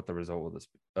 I don't know what the result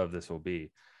of this will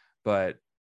be. But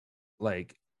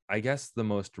like, I guess the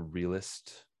most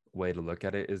realist way to look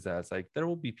at it is that it's like, there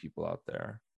will be people out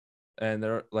there, and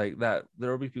there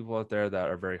will be people out there that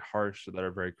are very harsh, that are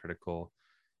very critical,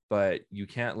 but you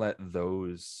can't let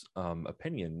those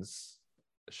opinions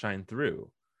shine through,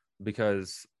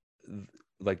 because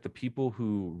like the people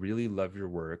who really love your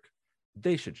work,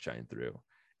 they should shine through.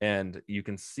 And you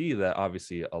can see that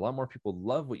obviously a lot more people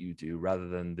love what you do rather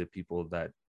than the people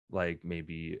that like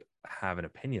maybe have an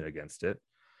opinion against it.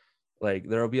 Like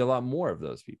there will be a lot more of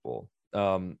those people.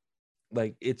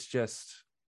 Like it's just,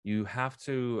 you have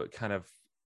to kind of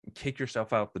kick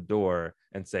yourself out the door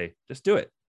and say, just do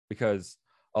it. Because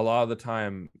a lot of the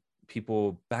time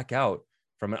people back out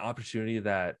from an opportunity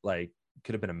that like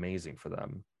could have been amazing for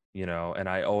them, and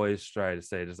I always try to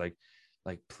say, just like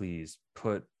please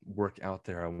put work out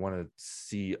there. I want to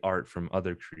see art from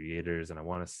other creators, and I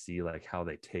want to see like how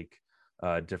they take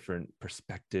different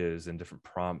perspectives and different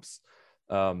prompts,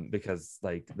 because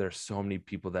like there's so many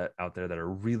people that out there that are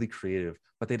really creative,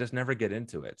 but they just never get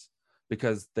into it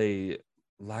because they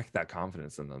lack that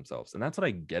confidence in themselves. And that's what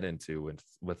I get into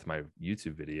with my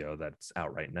YouTube video that's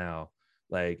out right now.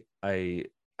 Like I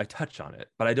touch on it,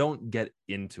 but I don't get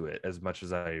into it as much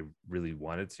as I really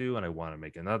wanted to. And I want to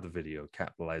make another video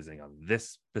capitalizing on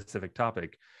this specific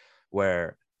topic,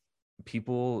 where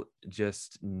people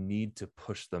just need to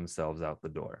push themselves out the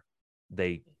door.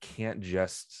 They can't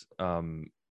just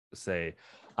say,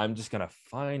 I'm just going to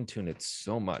fine tune it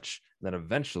so much, then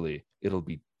eventually it'll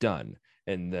be done.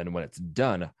 And then when it's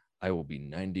done, I will be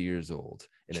 90 years old,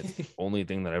 and it's the only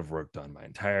thing that I've worked on my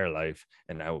entire life,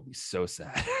 and I will be so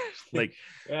sad. Like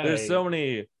there's so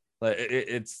many, like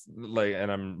it's like,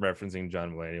 and I'm referencing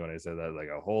John Mulaney when I said that, like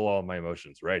a whole all my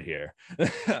emotions right here.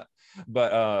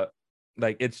 But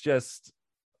like it's just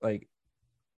like,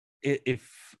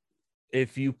 if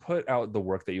you put out the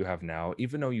work that you have now,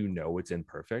 even though it's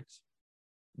imperfect,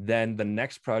 then the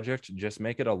next project, just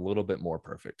make it a little bit more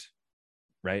perfect,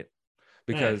 right?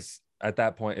 Because at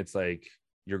that point it's like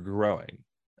you're growing.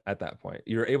 At that point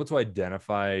you're able to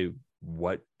identify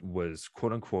what was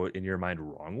quote unquote in your mind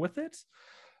wrong with it,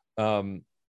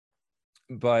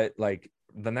 but like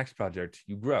the next project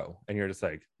you grow and you're just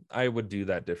like, I would do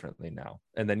that differently now,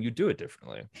 and then you do it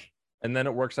differently, and then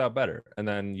it works out better, and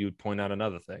then you point out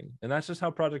another thing, and that's just how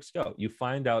projects go. You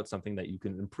find out something that you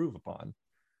can improve upon, and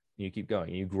you keep going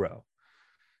and you grow.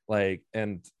 Like,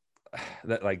 and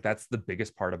that's the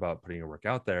biggest part about putting your work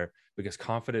out there, because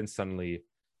confidence suddenly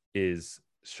is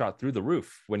shot through the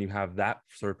roof when you have that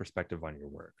sort of perspective on your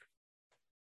work.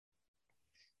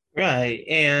 Right.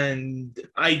 And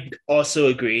I also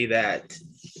agree that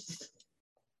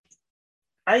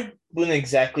I wouldn't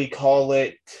exactly call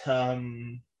it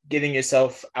getting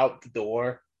yourself out the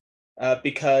door,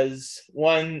 because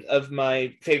one of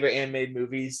my favorite animated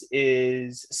movies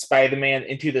is Spider-Man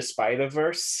Into the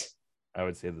Spider-Verse. I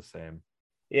would say the same.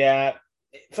 Yeah.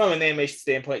 from an animation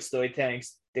standpoint, storytelling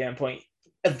standpoint,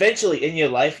 eventually in your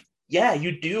life, yeah,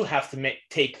 you do have to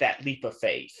take that leap of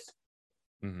faith.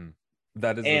 Mm-hmm.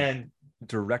 That is a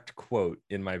direct quote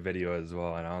in my video as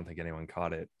well, and I don't think anyone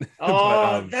caught it.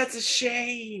 Oh, that's a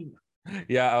shame.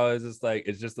 Yeah, I was just like,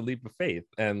 it's just a leap of faith,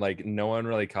 and like no one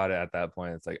really caught it at that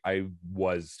point. It's like I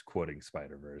was quoting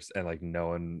Spider-Verse, and like no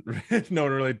one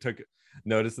really took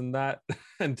notice in that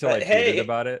until I tweeted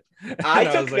about it. I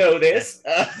took notice.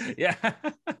 Yeah.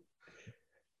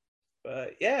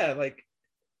 But yeah, like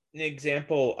an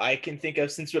example I can think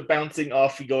of, since we're bouncing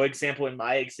off your example and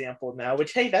my example now,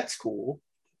 which, hey, that's cool.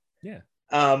 Yeah.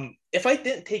 If I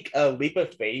didn't take a leap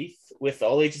of faith with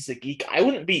All Ages of Geek, I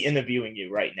wouldn't be interviewing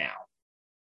you right now.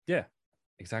 Yeah,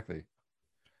 exactly.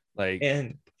 Like,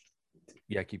 and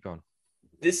yeah, keep going.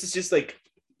 This is just like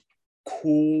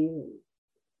cool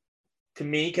to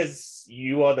me because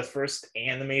you are the first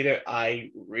animator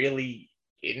I really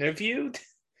interviewed.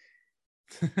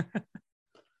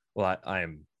 Well, I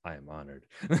am honored.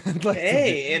 Like,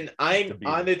 hey, and I'm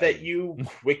honored that you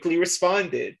quickly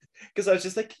responded, because I was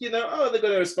just like, they're going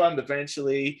to respond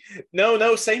eventually.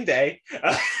 No, same day.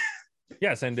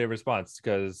 Yeah, same day response,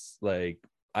 because like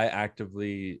I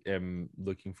actively am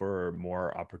looking for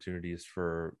more opportunities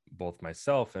for both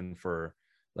myself and for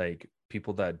like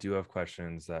people that do have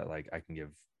questions that like I can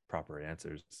give proper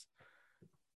answers.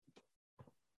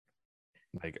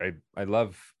 Like I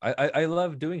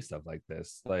love doing stuff like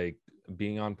this, like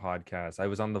being on podcasts. I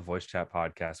was on the voice chat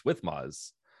podcast with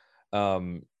Maz,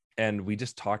 and we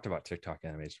just talked about TikTok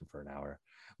animation for an hour.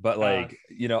 But like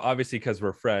obviously because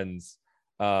we're friends,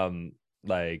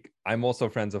 like I'm also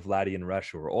friends with Laddie and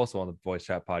Rush, who are also on the voice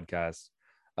chat podcast.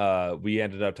 We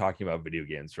ended up talking about video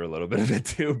games for a little bit of it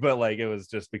too, but like it was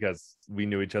just because we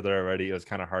knew each other already. It was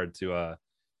kind of hard to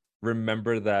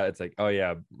remember that it's like, oh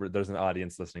yeah, there's an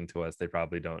audience listening to us. They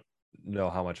probably don't know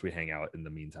how much we hang out in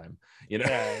the meantime,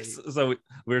 Yeah. So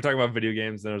we were talking about video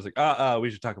games, and I was like,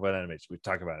 we should talk about animation. We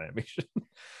talk about animation.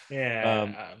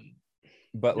 Yeah.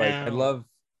 But like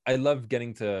I love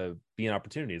getting to be in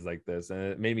opportunities like this, and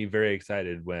it made me very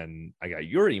excited when I got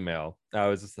your email. I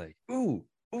was just like, ooh,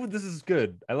 this is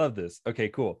good. I love this. Okay,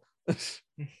 cool.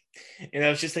 And I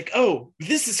was just like, oh,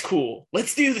 this is cool.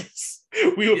 Let's do this.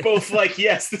 We were both like,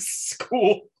 yes, this is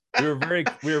cool. we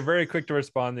were very quick to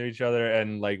respond to each other,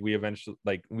 and like we eventually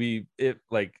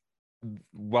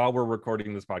while we're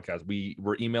recording this podcast, we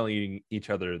were emailing each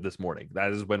other this morning.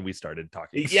 That is when we started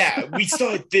talking. Yeah, we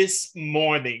started this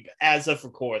morning as of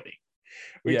recording.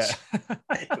 Which,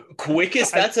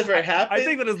 quickest that's ever happened. I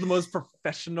think that is the most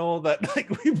professional that like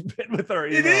we've been with our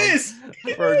emails. It is.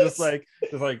 We're just like,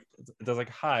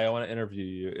 hi, I want to interview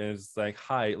you, and it's like,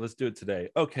 hi, let's do it today.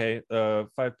 Okay, 5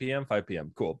 p.m.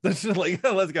 Cool. That's just like,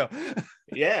 let's go.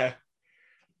 Yeah,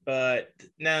 but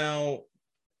now,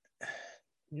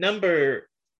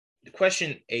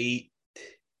 question 8.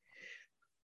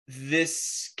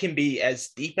 This can be as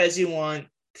deep as you want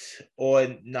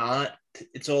or not.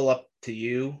 It's all up to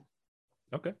you.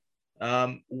 Okay.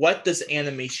 What does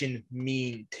animation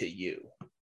mean to you?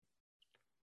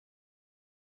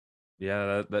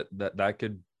 Yeah, that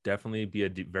could definitely be a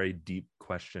very deep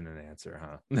question and answer,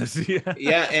 huh?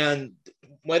 Yeah, and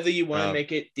whether you want to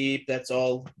make it deep, that's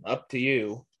all up to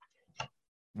you.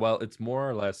 Well, it's more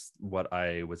or less what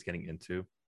I was getting into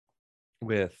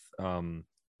with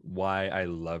why I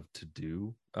love to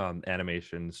do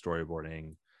animation,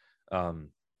 storyboarding,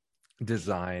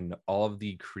 design, all of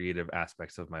the creative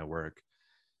aspects of my work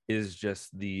is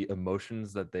just the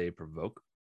emotions that they provoke,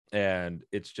 and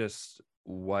it's just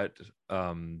what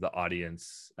the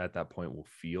audience at that point will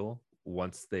feel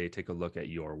once they take a look at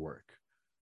your work.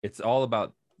 It's all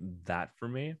about that for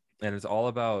me, and it's all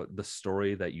about the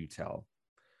story that you tell,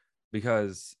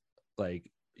 because like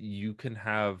you can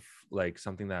have like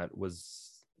something that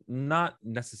was not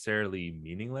necessarily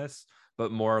meaningless,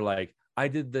 but more like, I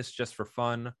did this just for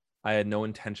fun. I had no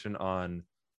intention on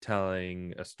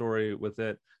telling a story with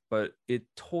it, but it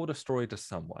told a story to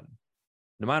someone,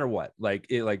 no matter what. Like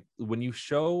when you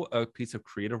show a piece of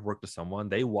creative work to someone,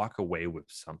 they walk away with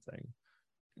something,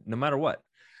 no matter what.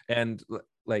 And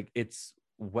like, it's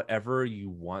whatever you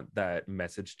want that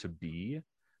message to be.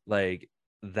 Like,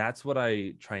 that's what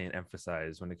I try and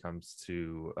emphasize when it comes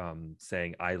to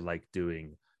saying I like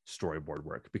doing storyboard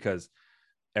work, because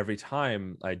every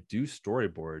time I do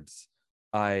storyboards,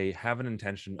 I have an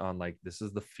intention on like, this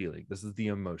is the feeling, this is the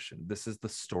emotion, this is the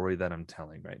story that I'm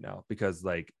telling right now. Because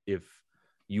like, if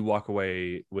you walk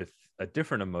away with a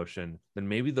different emotion, then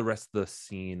maybe the rest of the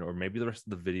scene, or maybe the rest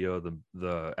of the video,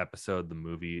 the episode, the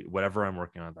movie, whatever I'm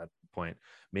working on at that point,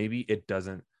 maybe it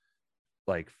doesn't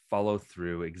like follow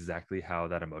through exactly how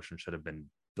that emotion should have been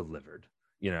delivered.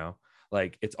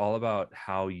 Like it's all about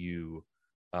how you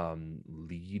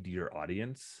lead your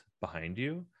audience behind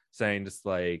you, saying just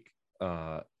like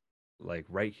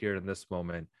right here in this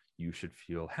moment you should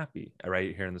feel happy.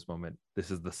 Right here in this moment, this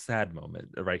is the sad moment.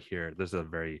 Right here, there's a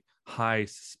very high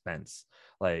suspense.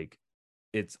 Like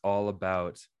it's all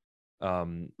about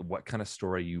what kind of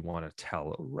story you want to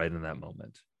tell right in that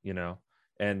moment,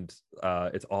 and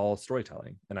it's all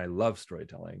storytelling, and I love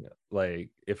storytelling. Like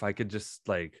if I could just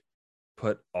like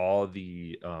put all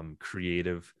the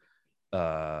creative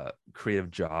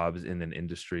jobs in an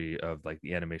industry of like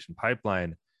the animation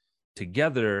pipeline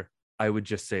together, I would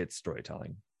just say it's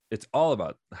storytelling. It's all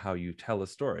about how you tell a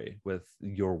story with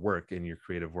your work and your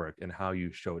creative work and how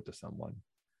you show it to someone,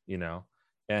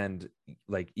 and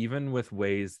like even with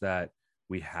ways that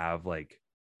we have like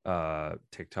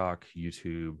TikTok,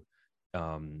 YouTube,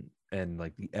 and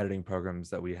like the editing programs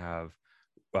that we have,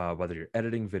 whether you're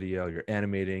editing video, you're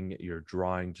animating, you're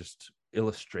drawing just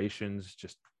illustrations,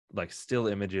 just like still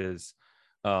images,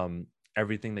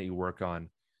 everything that you work on,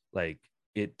 like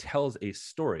it tells a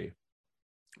story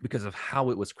because of how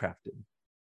it was crafted.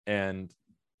 And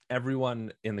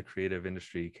everyone in the creative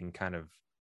industry can kind of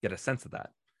get a sense of that.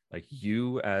 Like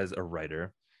you as a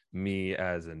writer, me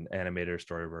as an animator,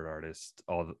 storyboard artist,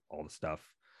 all the stuff.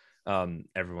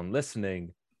 Everyone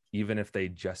listening, even if they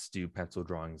just do pencil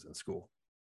drawings in school,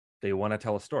 they want to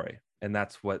tell a story. And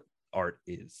that's what art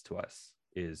is to us,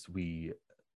 is we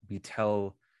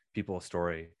tell people a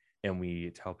story, and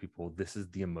we tell people this is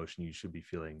the emotion you should be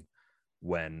feeling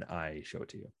when I show it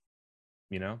to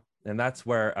you, and that's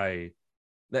where I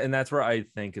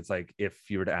think it's like, if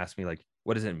you were to ask me like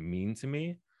what does it mean to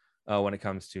me when it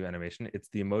comes to animation, it's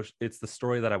the emotion, it's the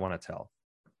story that I want to tell.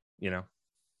 Yeah.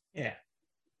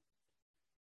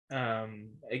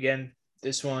 Again,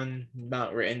 this one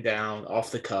not written down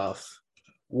off the cuff.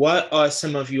 What are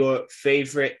some of your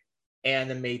favorite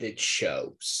animated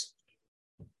shows?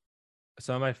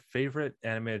 Some of my favorite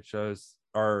animated shows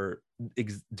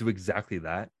do exactly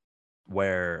that,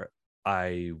 where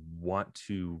I want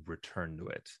to return to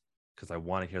it because I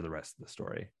want to hear the rest of the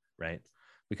story, right?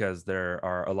 Because there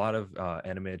are a lot of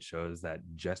animated shows that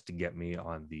just get me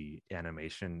on the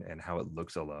animation and how it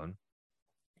looks alone,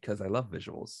 because I love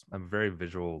visuals. I'm a very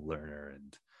visual learner,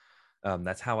 and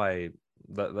that's how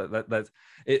that's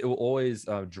it will always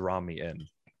draw me in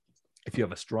if you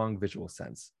have a strong visual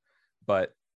sense.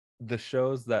 But the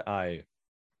shows that I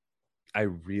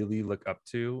really look up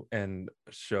to, and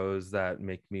shows that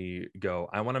make me go,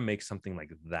 I want to make something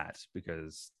like that,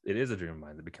 because it is a dream of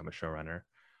mine to become a showrunner,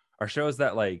 are shows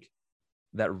that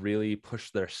really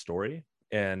push their story,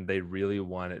 and they really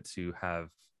want it to have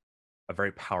a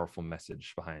very powerful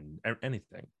message behind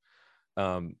anything.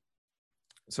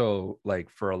 So like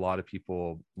for a lot of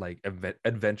people, like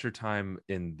Adventure Time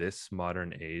in this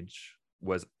modern age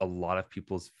was a lot of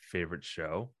people's favorite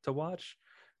show to watch,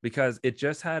 because it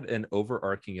just had an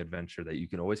overarching adventure that you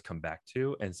can always come back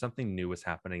to, and something new was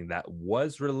happening that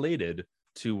was related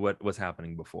to what was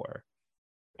happening before.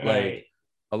 Right. Like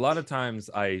a lot of times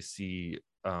I see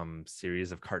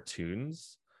series of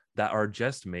cartoons that are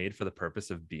just made for the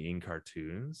purpose of being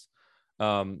cartoons,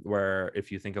 where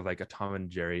if you think of like a Tom and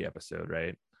Jerry episode,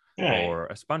 right? Or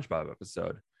a SpongeBob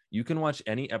episode, you can watch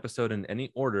any episode in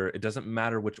any order. It doesn't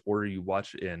matter which order you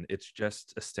watch it in. It's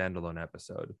just a standalone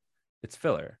episode. It's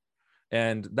filler.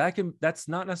 And that's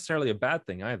not necessarily a bad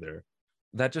thing either.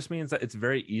 That just means that it's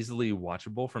very easily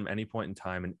watchable from any point in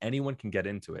time, and anyone can get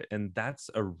into it. And that's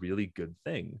a really good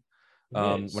thing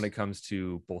when it comes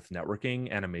to both networking,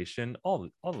 animation, all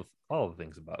the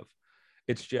things above.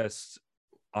 It's just,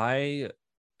 I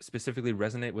specifically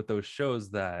resonate with those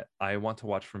shows that I want to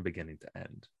watch from beginning to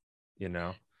end,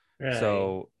 Right.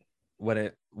 So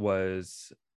when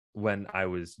I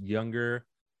was younger,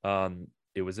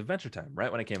 it was Adventure Time,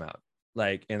 right when it came out,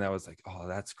 like, and I was like, oh,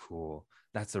 that's cool,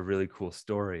 that's a really cool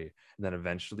story. And then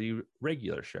eventually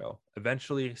regular show,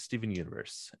 eventually Steven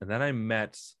Universe, and then I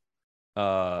met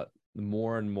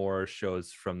more and more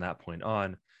shows from that point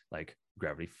on, like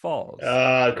Gravity Falls.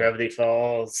 Gravity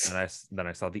Falls. And then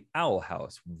I saw the Owl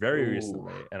House very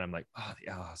recently, and I'm like, oh, the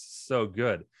Owl House is so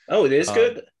good. Oh, it is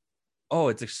good. Oh,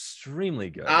 it's extremely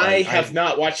good. I have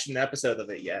not watched an episode of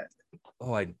it yet.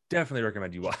 Oh, I definitely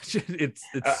recommend you watch it. It's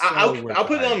I'll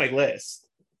put it on my list.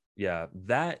 Yeah,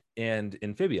 that and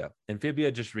Amphibia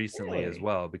just recently as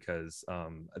well, because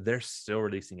they're still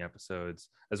releasing episodes,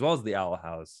 as well as the Owl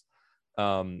House,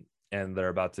 and they're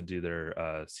about to do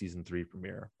their season 3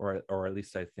 premiere, or at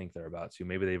least I think they're about to.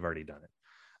 Maybe they've already done it.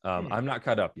 I'm not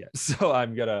caught up yet, so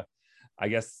I'm gonna, I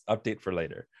guess, update for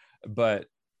later. But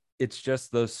it's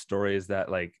just those stories that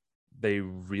like they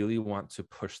really want to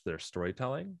push their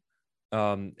storytelling,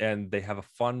 and they have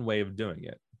a fun way of doing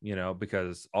it, you know,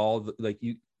 because like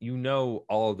you know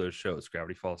all of those shows,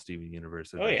 Gravity Falls, Steven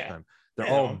Universe, Oh Adventure yeah, Time, they're I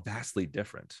all know. vastly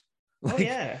different. Oh Like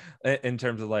yeah, in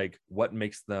terms of like what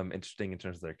makes them interesting in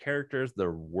terms of their characters,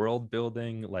 their world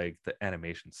building, like the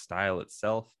animation style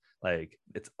itself, like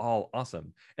it's all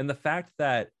awesome. And the fact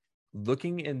that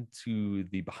looking into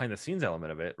the behind the scenes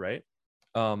element of it, right?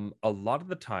 A lot of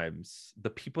the times the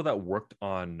people that worked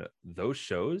on those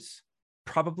shows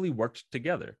probably worked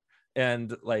together,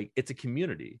 and like it's a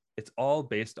community. It's all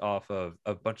based off of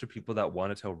a bunch of people that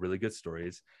want to tell really good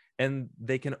stories, and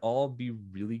they can all be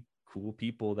really cool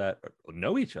people that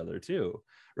know each other too.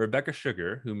 Rebecca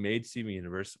Sugar, who made Steven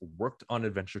Universe, worked on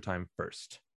Adventure Time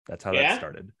first. That's how that yeah.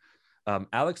 started.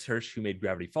 Alex Hirsch, who made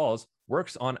Gravity Falls,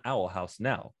 works on Owl House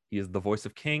now. He is the voice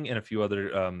of King and a few other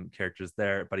characters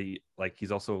there, but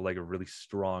he's also like a really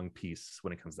strong piece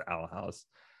when it comes to Owl House.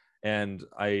 And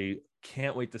I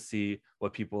can't wait to see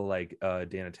what people like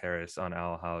Dana Terrace on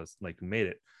Owl House, like who made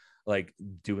it, like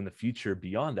do in the future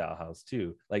beyond Owl House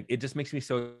too. Like it just makes me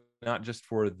so, not just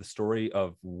for the story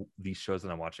of these shows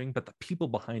that I'm watching, but the people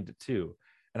behind it too.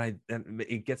 And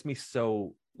it gets me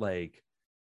so like,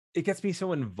 it gets me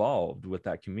so involved with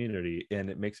that community, and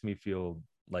it makes me feel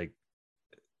like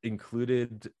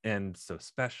included and so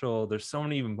special. There's so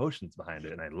many emotions behind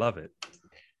it, and I love it.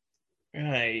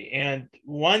 Right. And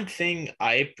one thing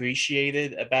I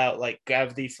appreciated about like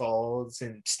Gravity Falls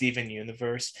and Steven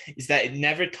Universe is that it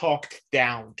never talked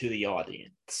down to the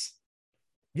audience.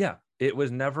 Yeah, it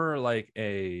was never like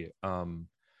a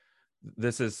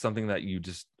this is something that you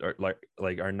just are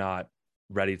like are not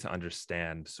ready to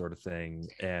understand sort of thing,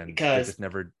 and Because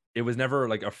it was never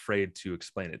like afraid to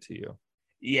explain it to you.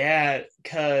 yeah,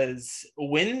 because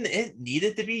when it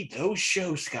needed to be, those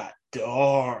shows got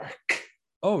dark.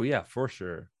 Oh yeah, for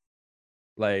sure.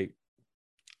 Like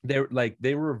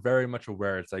they were very much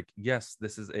aware. It's like, yes,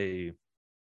 this is a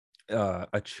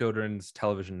children's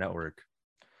television network,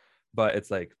 but it's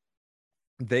like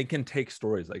they can take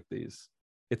stories like these.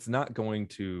 It's not going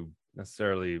to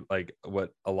necessarily, like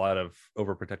what a lot of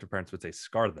overprotective parents would say,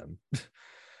 scar them.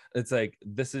 It's like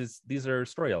these are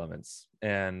story elements,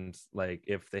 and like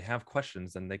if they have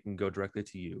questions, then they can go directly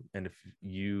to you. And if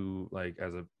you, like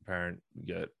as a parent,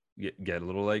 get a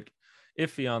little like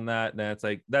iffy on that, then it's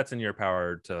like that's in your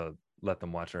power to let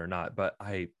them watch it or not. But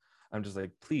I'm just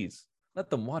like, please let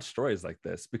them watch stories like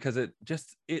this, because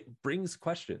it brings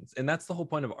questions. And that's the whole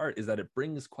point of art, is that it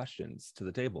brings questions to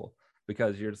the table,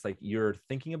 because you're just like, you're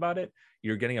thinking about it,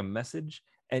 you're getting a message,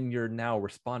 and you're now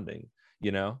responding,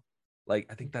 you know. Like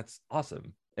I think that's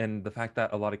awesome. And the fact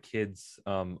that a lot of kids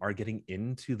are getting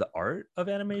into the art of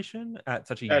animation at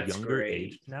such a That's younger great.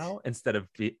 age now, instead of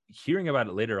hearing about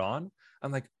it later on,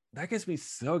 I'm like, that gets me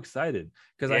so excited,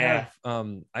 because Yeah.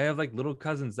 I have like little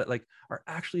cousins that like are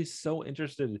actually so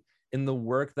interested in the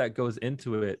work that goes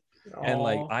into it. And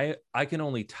like Oh, I can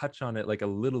only touch on it like a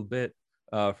little bit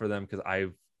for them, because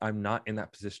I'm not in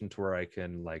that position to where I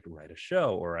can like write a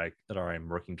show, or I'm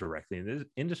working directly in this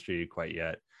industry quite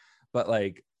yet. But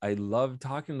like I love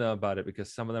talking to them about it,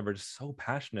 because some of them are just so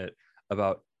passionate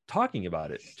about talking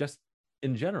about it just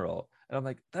in general. And I'm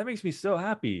like, that makes me so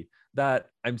happy that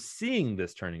I'm seeing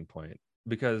this turning point,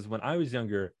 because when I was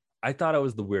younger, I thought I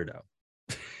was the weirdo,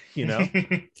 you know?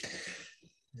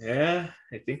 yeah,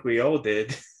 I think we all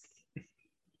did.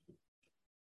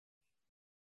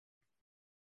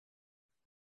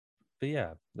 But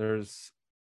yeah, there's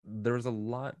a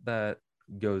lot that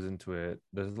goes into it.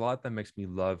 There's a lot that makes me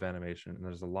love animation, and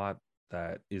there's a lot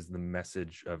that is the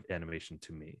message of animation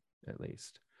to me, at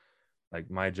least.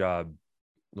 Like my job,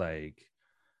 like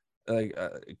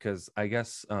because I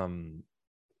guess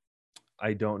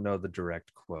I don't know the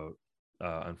direct quote,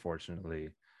 unfortunately,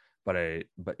 but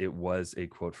it was a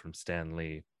quote from Stan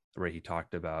Lee, where he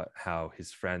talked about how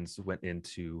his friends went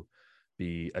into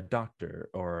be a doctor,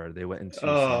 or they went into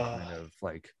Oh,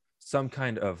 some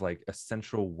kind of like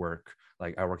essential work.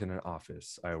 Like I work in an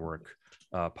office, I work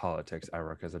politics, I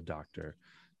work as a doctor.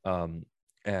 um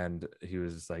and he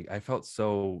was like, I felt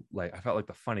like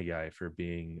the funny guy for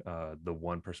being the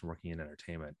one person working in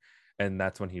entertainment. And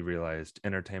that's when he realized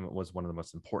entertainment was one of the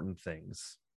most important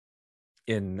things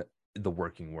in the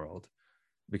working world,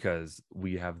 because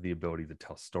we have the ability to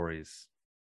tell stories,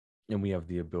 and we have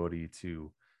the ability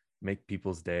to make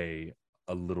people's day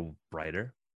a little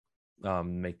brighter,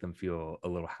 make them feel a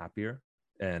little happier,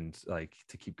 and like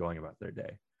to keep going about their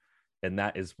day. And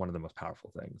that is one of the most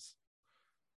powerful things.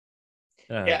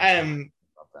 yeah. I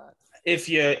love that. If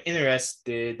you're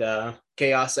interested,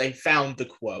 Chaos, I found the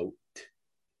quote.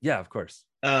 Yeah, of course.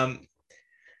 Um,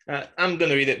 I'm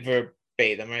gonna read it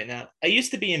verbatim right now. I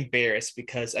used to be embarrassed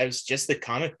because I was just a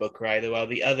comic book writer while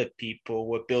the other people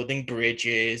were building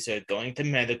bridges or going to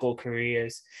medical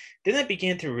careers. Then I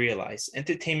began to realize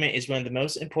entertainment is one of the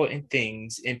most important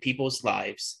things in people's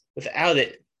lives. Without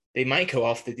it, they might go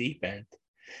off the deep end.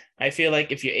 I feel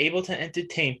like if you're able to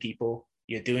entertain people,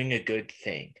 you're doing a good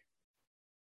thing.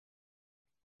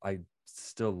 I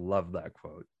still love that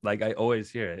quote. Like I always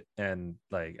hear it, and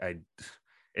like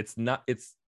it's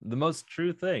the most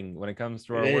true thing when it comes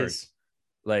to It our work. is.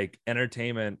 Like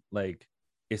entertainment, like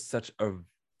is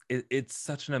it's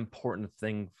such an important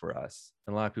thing for us,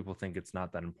 and a lot of people think it's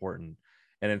not that important.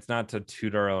 And it's not to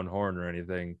toot our own horn or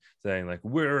anything, saying like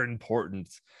we're important.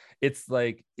 It's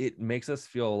like it makes us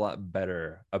feel a lot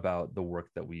better about the work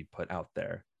that we put out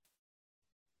there.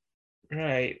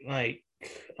 Right. Like,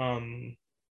 um,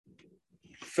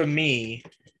 for me,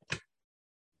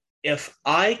 if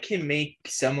I can make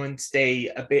someone stay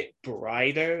a bit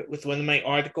brighter with one of my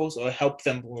articles or help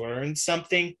them learn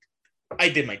something, I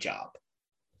did my job.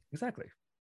 Exactly.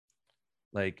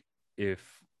 Like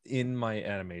if in my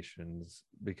animations,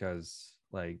 because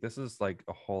like this is like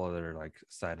a whole other like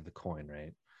side of the coin,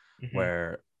 right? Mm-hmm.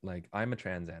 Where like I'm a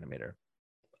trans animator.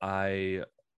 I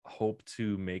hope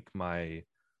to make my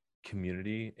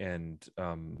community and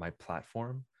my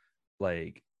platform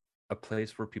like a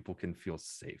place where people can feel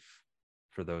safe,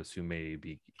 for those who may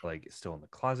be like still in the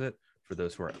closet, for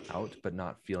those who are out but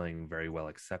not feeling very well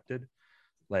accepted.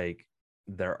 Like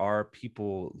there are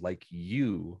people like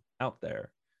you out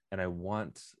there, and I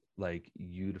want like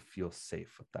you to feel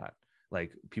safe with that.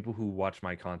 Like people who watch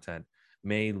my content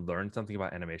may learn something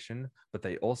about animation, but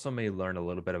they also may learn a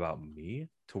little bit about me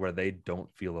to where they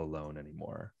don't feel alone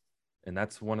anymore. And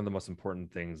that's one of the most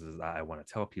important things is that I want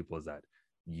to tell people is that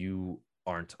you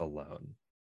aren't alone.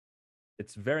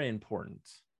 It's very important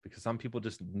because some people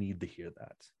just need to hear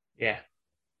that. Yeah.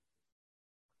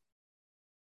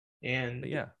 But And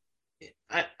yeah,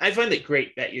 I find it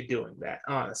great that you're doing that,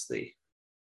 honestly.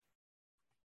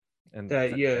 and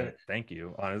That you're, and thank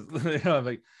you honestly.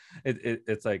 Like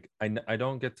it's like I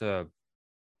don't get to,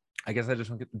 I guess I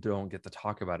just don't get to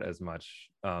talk about it as much.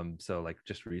 So like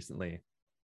just recently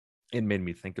it made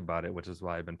me think about it, which is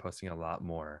why I've been posting a lot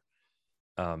more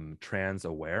trans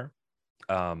aware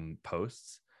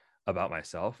posts about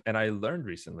myself. And I learned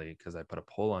recently because I put a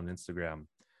poll on Instagram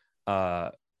uh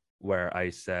where I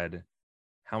said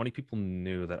how many people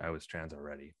knew that I was trans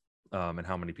already, and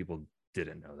how many people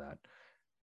didn't know that.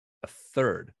 A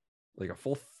third, like a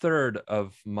full third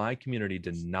of my community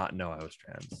did not know I was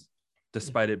trans,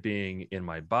 despite it being in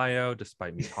my bio,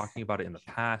 despite me talking about it in the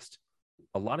past.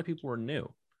 A lot of people were new,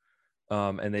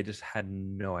 and they just had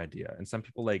no idea. And some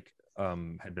people like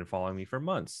had been following me for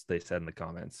months, they said in the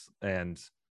comments, and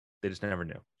they just never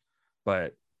knew.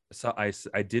 But so I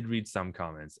did read some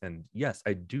comments, and yes,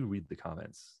 I do read the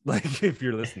comments. Like if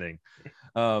you're listening,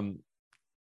 um,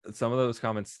 some of those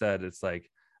comments said it's like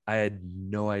I had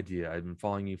no idea. I've been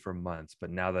following you for months, but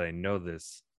now that I know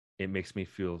this, it makes me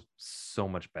feel so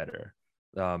much better,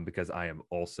 because I am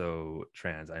also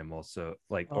trans. I am also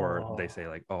like, or they oh, say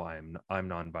like, oh, I'm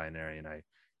non-binary, and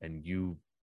and you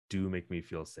do make me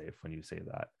feel safe when you say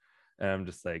that, and I'm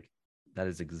just like, that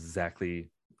is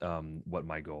exactly what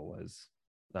my goal was.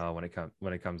 When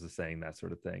it comes to saying that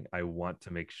sort of thing, I want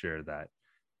to make sure that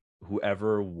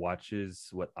whoever watches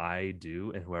what I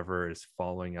do and whoever is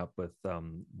following up with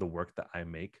the work that I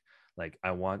make, like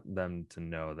I want them to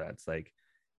know that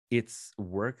it's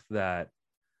work that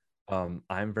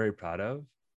I'm very proud of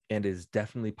and is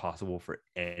definitely possible for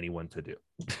anyone to do.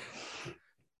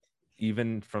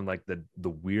 Even from like the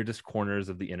weirdest corners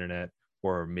of the internet,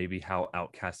 or maybe how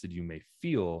outcasted you may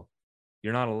feel,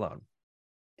 you're not alone.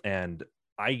 And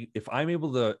if I'm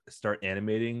able to start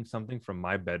animating something from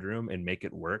my bedroom and make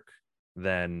it work,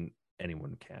 then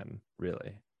anyone can,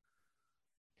 really.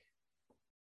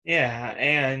 yeah.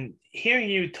 And hearing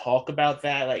you talk about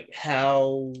that, like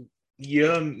how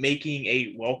you're making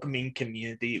a welcoming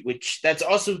community, which that's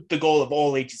also the goal of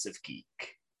all ages of geek,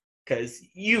 because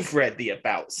you've read the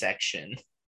about section.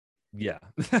 Yeah.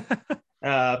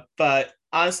 But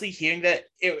honestly, hearing that,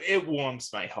 it warms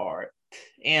my heart.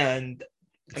 And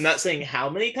I'm not saying how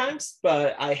many times,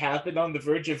 but I have been on the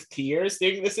verge of tears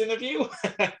during this interview.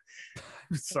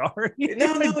 I'm sorry.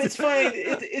 No, no, it's fine.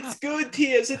 It's good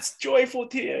tears. It's joyful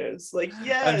tears. Like,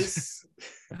 I'm just,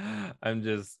 yes. I'm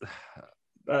just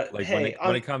But like hey,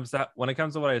 when it comes to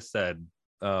what I said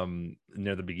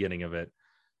near the beginning of it,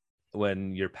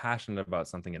 when you're passionate about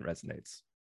something, it resonates.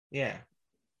 yeah.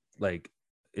 Like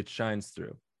it shines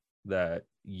through that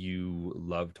you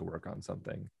love to work on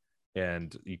something.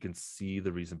 and you can see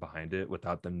the reason behind it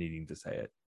without them needing to say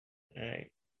it. All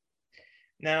right.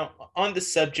 Now, on the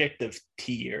subject of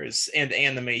tears and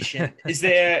animation, is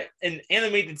there an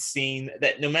animated scene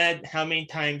that no matter how many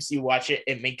times you watch it,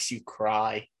 it makes you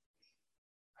cry?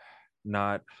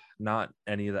 Not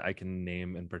any that I can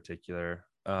name in particular.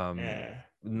 Yeah.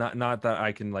 Not that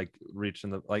I can like reach in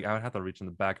the, like I would have to reach in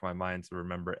the back of my mind to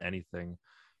remember anything.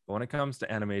 But when it comes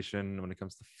to animation, when it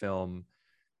comes to film,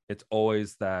 it's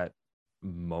always that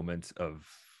moment of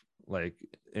like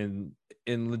in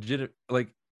legit, like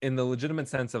in the legitimate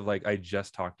sense of like I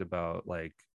just talked about,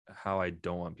 like how I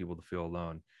don't want people to feel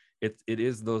alone. It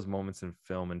is those moments in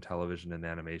film and television and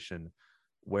animation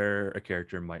where a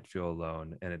character might feel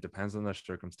alone, and it depends on the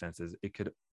circumstances. It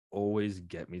could always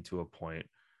get me to a point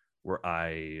where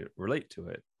I relate to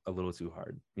it a little too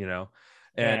hard, you know.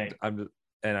 And Right.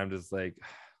 I'm just like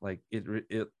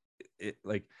it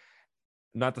like,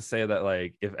 not to say that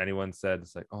like if anyone said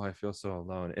it's like, oh, I feel so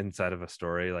alone inside of a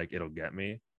story, like it'll get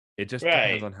me. It just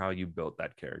depends Right. on how you built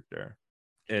that character.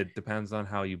 It depends on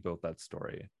how you built that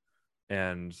story.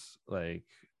 And like,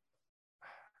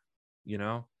 you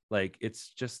know, like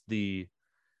it's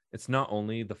not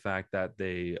only the fact that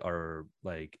they are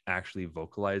like actually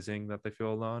vocalizing that they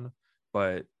feel alone,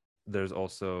 but there's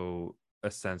also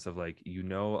a sense of like, you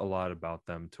know, a lot about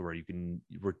them to where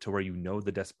you know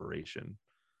the desperation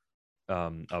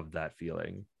of that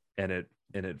feeling, and it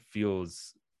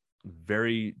feels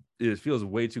it feels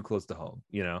way too close to home,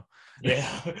 you know.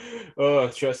 Yeah. Oh,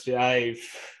 trust me,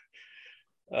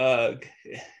 uh,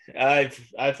 I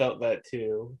felt that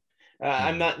too.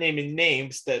 I'm Hmm. not naming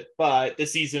names, but the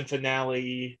season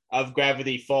finale of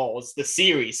Gravity Falls, the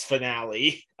series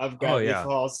finale of Oh Gravity yeah,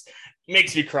 Falls,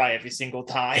 makes me cry every single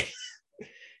time.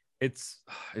 it's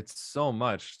it's so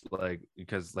much like,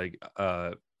 because like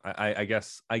I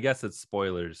guess it's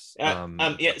spoilers, Yeah. but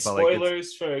like it's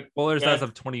Spoilers for. spoilers as Gra-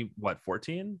 of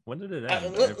 2014. When did it end? I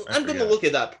I'm gonna forget. look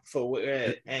it up for where Yeah,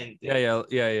 it ended.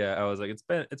 yeah. I was like,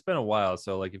 it's been a while,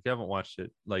 so like if you haven't watched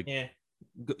it, like Yeah.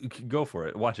 go for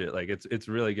it, watch it. Like it's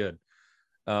really good.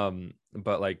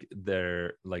 But like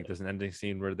there's an ending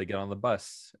scene where they get on the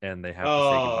bus and they have to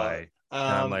say Uh, goodbye,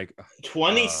 and I'm um, like,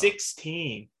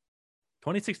 2016.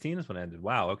 2016 is when it ended.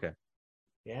 Wow, okay.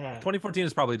 Yeah. 2014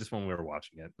 is probably just when we were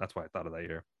watching it. That's why I thought of that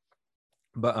year.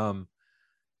 But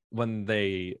when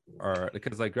they are,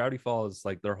 because like Gravity Falls,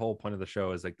 like their whole point of the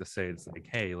show is like to say it's like,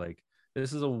 hey, like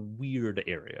this is a weird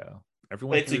area. But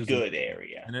Everyone it's a here is good weird.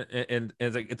 area. And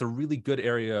it's like it's a really good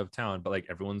area of town, but like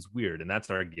everyone's weird, and that's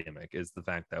our gimmick, is the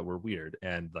fact that we're weird.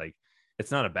 And like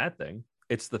it's not a bad thing.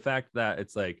 It's the fact that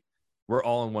it's like we're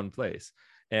all in one place.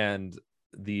 And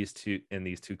these two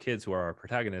kids who are our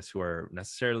protagonists, who are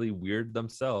necessarily weird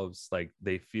themselves, like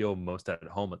they feel most at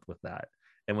home with that.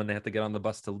 And when they have to get on the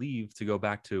bus to leave to go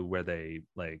back to where they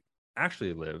like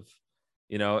actually live,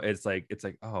 you know, it's like,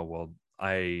 oh well,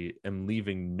 I am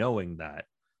leaving knowing that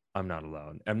I'm not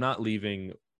alone. I'm not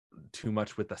leaving too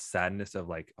much with the sadness of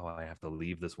like, oh, I have to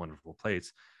leave this wonderful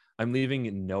place. I'm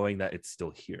leaving knowing that it's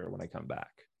still here when I come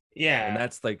back. And Yeah.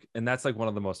 that's like one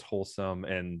of the most wholesome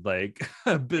and like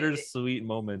It, bittersweet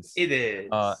moments it is.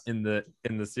 in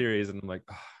the series. And I'm like,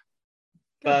 oh,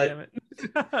 God But damn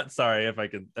it. Sorry if I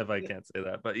can't say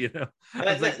that, but you know,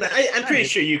 I was like, I'm that pretty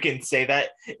hits. sure you can say that.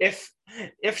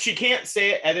 If she can't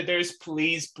say it, editors,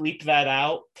 please bleep that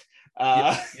out.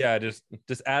 Yeah, Uh, yeah, just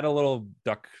add a little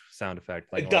duck sound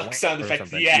effect, like a duck wah sound or effect.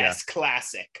 something. Yeah. Yes,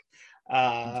 classic.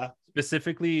 Uh,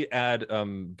 Specifically add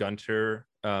Gunter,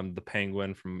 the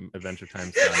penguin from Adventure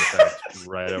Time sound effect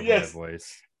right over my yes.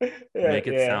 voice. Yeah, Make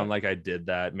it yeah, sound like I did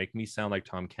that. Make me sound like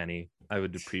Tom Kenny. I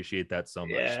would appreciate that so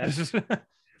much. yeah.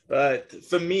 But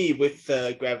for me, with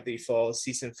the Gravity Falls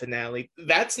season finale,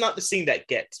 that's not the scene that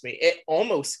gets me. It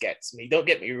almost gets me. Don't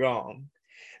get me wrong,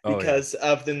 Oh yeah. because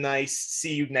of the nice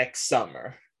 "see you next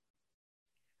summer."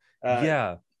 Uh,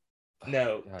 Yeah.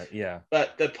 no, Yeah.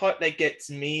 but the part that gets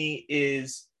me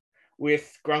is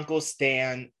with Grunkle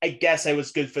Stan. I guess I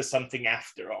was good for something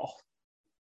after all.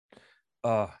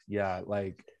 Yeah,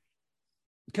 like,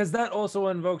 because that also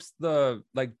invokes the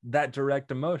like that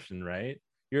direct emotion, right?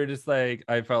 You're just like,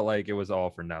 I felt like it was all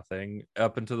for nothing,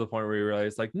 up until the point where you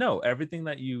realize like, no, everything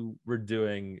that you were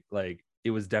doing, like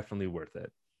it was definitely worth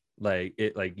it. Like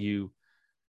you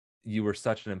were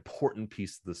such an important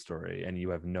piece of the story, and you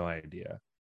have no idea,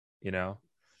 you know.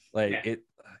 Like Yeah,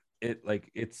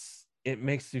 it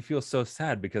makes me feel so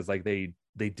sad, because like they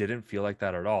didn't feel like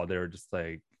that at all. They were just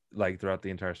like throughout the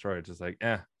entire story, it's just like,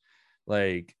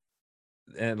 like,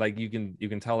 and like you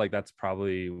can tell like that's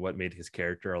probably what made his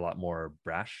character a lot more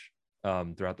brash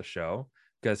throughout the show,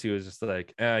 because he was just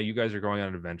like, you guys are going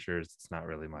on adventures, it's not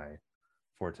really my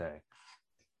forte.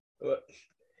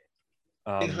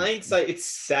 In hindsight, it's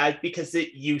sad because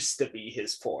it used to be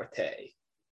his forte.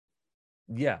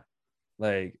 Yeah,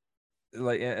 like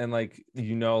and like,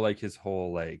 you know, like his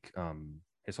whole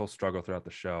struggle throughout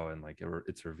the show, and like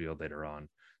it's revealed later on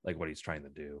like what he's trying to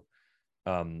do.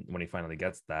 When he finally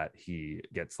gets that, he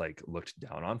gets like looked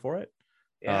down on for it.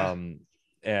 Yeah.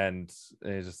 And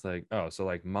it's just like, oh, so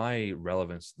like my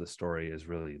relevance to the story is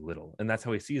really little, and that's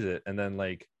how he sees it. And then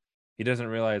like he doesn't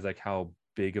realize like how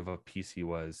big of a piece he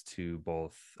was to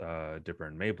both Dipper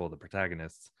and Mabel, the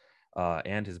protagonists,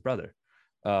 and his brother.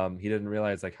 He didn't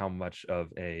realize like how much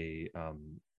of a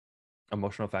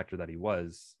emotional factor that he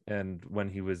was. And when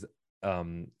he was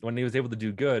able to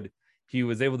do good, he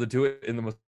was able to do it in the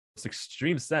most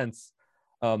extreme sense.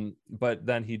 But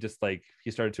then he just like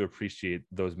he started to appreciate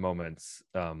those moments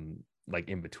like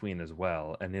in between as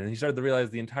well. And then he started to realize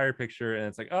the entire picture, and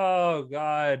it's like, oh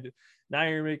God, now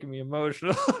you're making me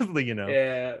emotional. You know.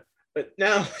 Yeah. But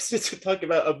now, since we're talking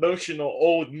about emotional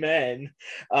old men,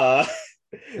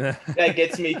 that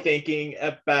gets me thinking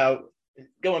about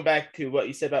going back to what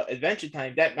you said about Adventure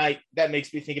Time. That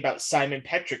makes me think about Simon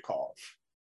Petrikov.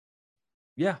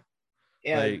 Yeah.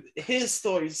 And like, his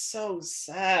story is so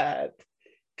sad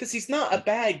because he's not a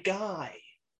bad guy.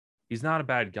 He's not a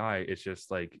bad guy. It's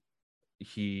just like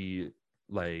he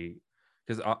like,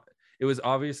 because it was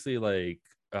obviously like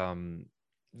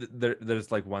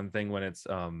there's like one thing when it's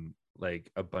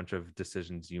like a bunch of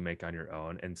decisions you make on your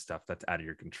own and stuff that's out of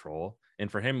your control.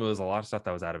 And for him, it was a lot of stuff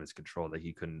that was out of his control that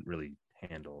he couldn't really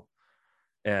handle.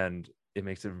 And it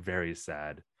makes it very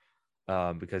sad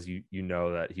because you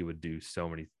know that he would do so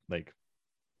many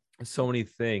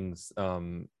things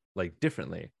like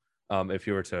differently if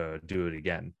you were to do it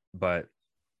again. But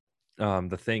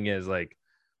the thing is like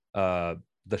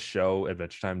the show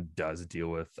Adventure Time does deal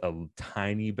with a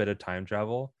tiny bit of time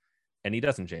travel, and he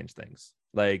doesn't change things,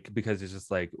 like, because it's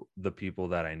just like the people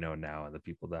that I know now and the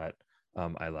people that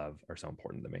I love are so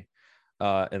important to me.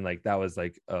 And like that was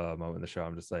like a moment in the show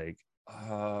I'm just like,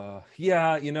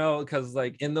 yeah, you know, because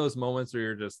like in those moments where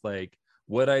you're just like,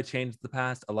 would I change the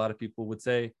past? A lot of people would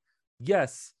say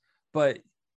yes, but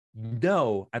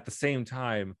no at the same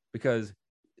time, because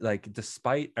like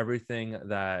despite everything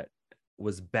that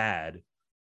was bad,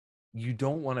 you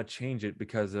don't want to change it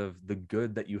because of the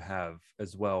good that you have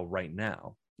as well right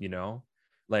now, you know?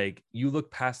 Like you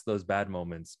look past those bad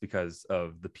moments because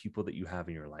of the people that you have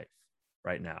in your life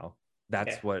right now.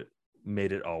 That's what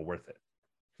made it all worth it,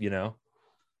 you know?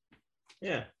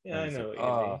 Yeah, I know like,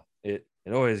 what you mean.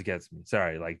 It always gets me.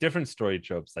 Sorry, like different story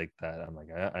tropes like that. I'm like,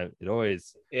 it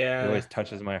always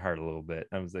touches my heart a little bit.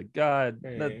 I was like, God,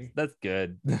 that's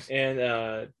good.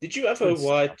 And did you ever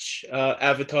watch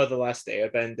Avatar: The Last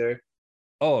Airbender?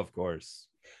 Oh, of course.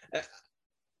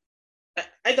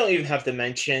 I don't even have to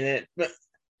mention it, but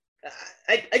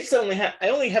I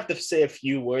only have to say a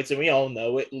few words, and we all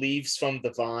know it. Leaves from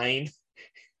the Vine.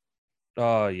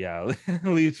 Oh yeah,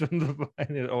 Leaves from the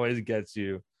Vine. It always gets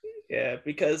you. Yeah,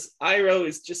 because Iroh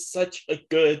is just such a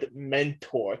good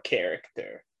mentor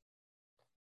character.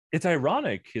 It's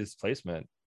ironic, his placement,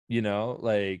 you know,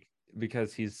 like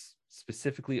because he's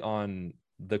specifically on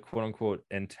the quote unquote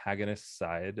antagonist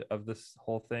side of this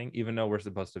whole thing, even though we're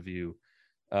supposed to view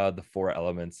the four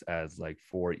elements as like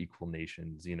four equal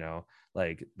nations, you know,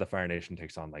 like the Fire Nation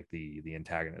takes on like the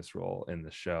antagonist role in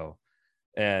the show.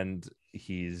 And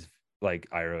he's like,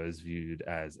 Iroh is viewed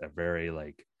as a very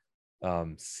like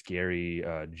scary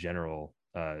general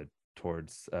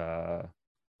towards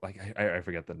like I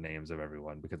forget the names of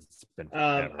everyone because it's been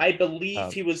forever. I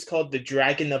believe he was called the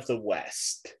Dragon of the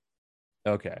West.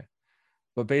 Okay,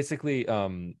 but basically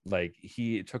like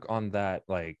he took on that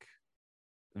like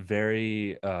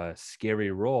very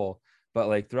scary role, but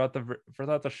like throughout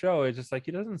the show it's just like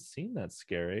he doesn't seem that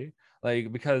scary,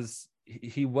 like because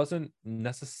he wasn't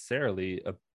necessarily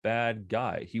a bad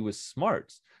guy. He was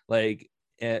smart, like,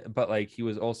 but like he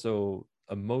was also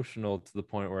emotional to the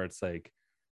point where it's like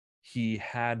he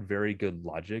had very good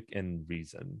logic and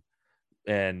reason.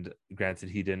 And granted,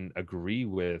 he didn't agree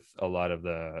with a lot of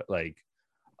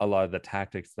the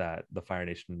tactics that the Fire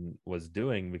Nation was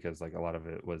doing, because like a lot of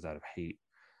it was out of hate.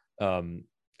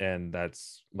 And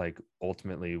that's like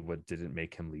ultimately what didn't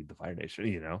make him lead the Fire Nation,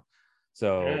 you know?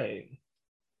 So right.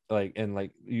 Like, and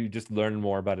like you just learn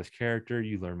more about his character,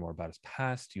 you learn more about his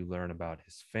past, you learn about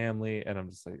his family, and I'm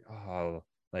just like, oh,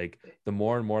 like the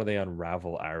more and more they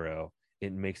unravel Iroh,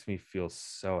 it makes me feel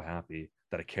so happy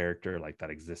that a character like that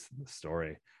exists in the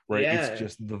story, where it's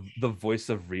just the voice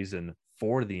of reason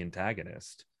for the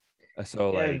antagonist.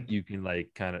 So like you can like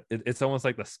kind of it's almost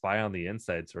like the spy on the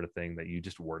inside sort of thing that you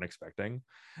just weren't expecting.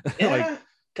 Yeah.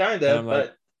 kind And of, I'm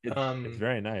like, but it's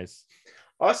very nice.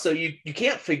 also you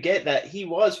can't forget that he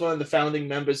was one of the founding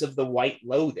members of the White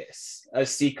Lotus, a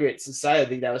secret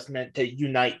society that was meant to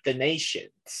unite the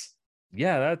nations.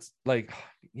 Yeah, that's like,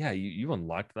 yeah, you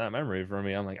unlocked that memory for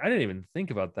me. I'm like, I didn't even think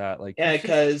about that. Like, Yeah,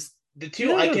 because the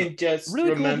two I can just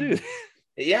really remember. cool dude.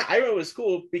 Yeah, Iroh was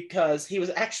cool because he was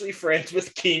actually friends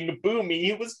with King Boomy.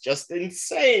 He was just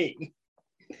insane.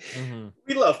 Mm-hmm.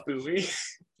 We love Boomy.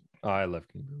 Oh, I love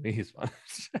King Boomy. He's fun.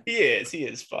 He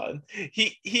is fun.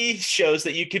 He shows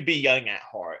that you can be young at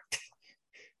heart.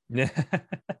 Yeah.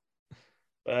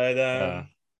 But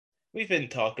we've been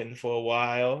talking for a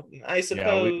while. I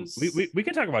suppose. Yeah, we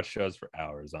can talk about shows for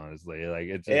hours, honestly. Like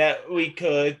it's just... Yeah, we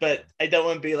could, but I don't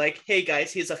want to be like, hey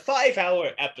guys, here's a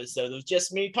 5-hour episode of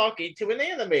just me talking to an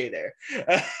animator.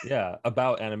 Yeah,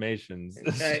 about animations.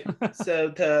 Right.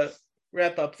 So to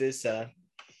wrap up this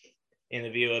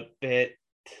interview a bit,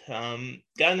 got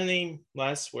any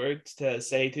last words to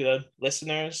say to the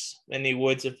listeners? Any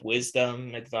words of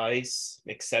wisdom, advice,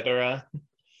 etc.?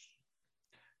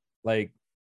 Like,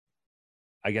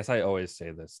 I guess I always say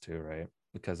this too, right?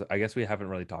 Because I guess we haven't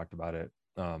really talked about it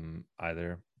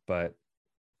either, but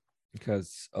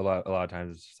because a lot of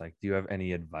times it's just like, do you have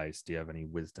any advice? Do you have any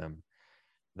wisdom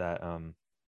that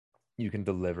you can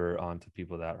deliver onto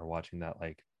people that are watching that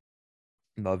like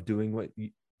love doing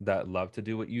that love to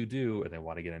do what you do and they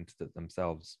want to get into it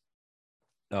themselves?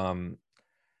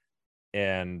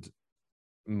 And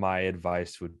my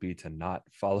advice would be to not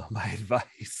follow my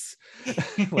advice.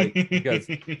 Like, because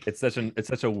it's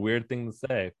such a weird thing to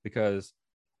say, because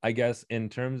I guess in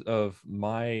terms of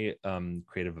my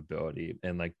creative ability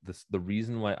and like this, the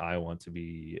reason why I want to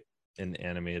be an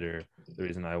animator, the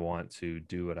reason I want to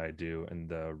do what I do,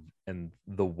 and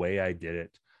the way I did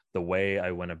it, the way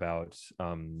I went about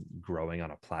growing on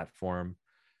a platform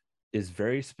is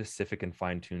very specific and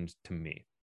fine-tuned to me,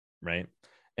 right?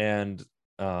 And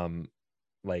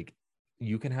like,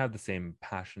 you can have the same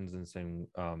passions and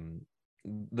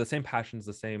the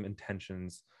same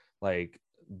intentions, like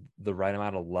the right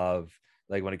amount of love,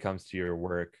 like when it comes to your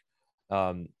work,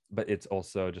 but it's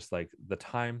also just like the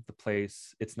time, the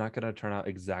place, it's not going to turn out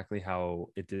exactly how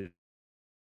it did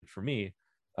for me,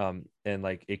 and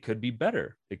like it could be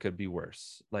better, it could be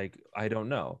worse, like I don't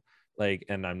know, like,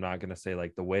 and I'm not going to say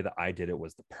like the way that I did it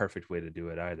was the perfect way to do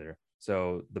it either.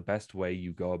 So the best way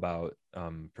you go about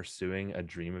pursuing a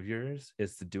dream of yours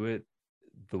is to do it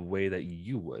the way that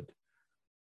you would.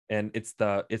 And it's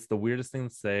the weirdest thing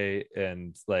to say,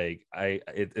 and like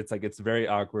it's like, it's very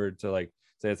awkward to like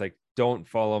say, it's like, don't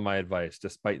follow my advice,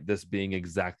 despite this being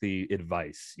exactly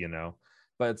advice, you know.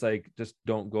 But it's like, just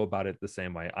don't go about it the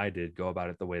same way I did. Go about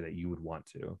it the way that you would want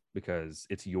to, because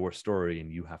it's your story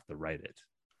and you have to write it.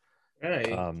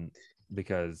 Right.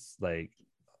 Because like,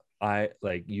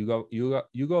 you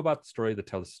go about the story to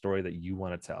tell the story that you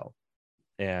want to tell,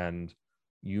 and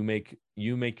you make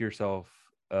yourself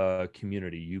a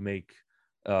community. You make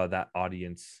that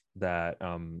audience that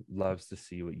loves to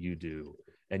see what you do,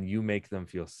 and you make them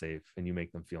feel safe, and you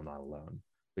make them feel not alone.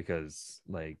 Because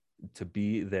like, to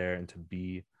be there and to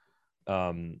be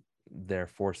there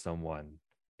for someone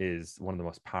is one of the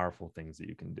most powerful things that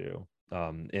you can do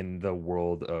in the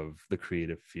world of the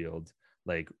creative field.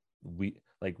 Like,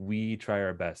 we try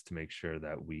our best to make sure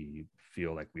that we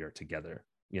feel like we are together,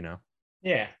 you know.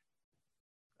 Yeah,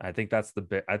 I think that's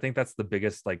the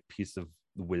biggest like piece of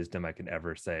wisdom I can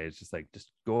ever say. It's just like,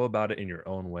 just go about it in your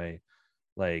own way.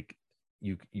 Like,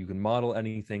 you can model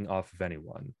anything off of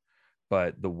anyone,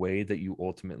 but the way that you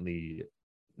ultimately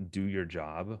do your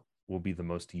job will be the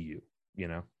most you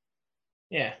know.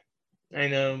 Yeah, I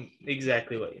know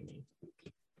exactly what you mean.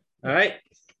 All right,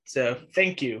 so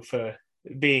thank you for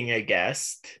being a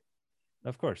guest.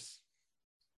 Of course.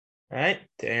 All right,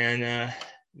 and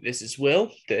this is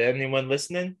Will. To anyone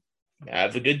listening,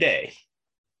 have a good day.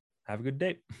 Have a good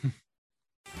day.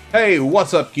 Hey,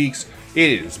 what's up, geeks?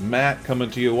 It is Matt coming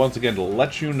to you once again to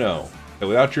let you know that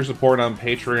without your support on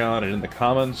Patreon and in the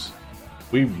comments,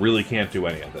 we really can't do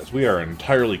any of this. We are an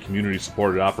entirely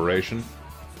community-supported operation,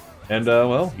 and,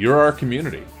 well, you're our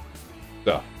community.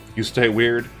 So, you stay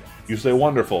weird, you stay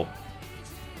wonderful.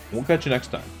 We'll catch you next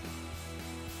time.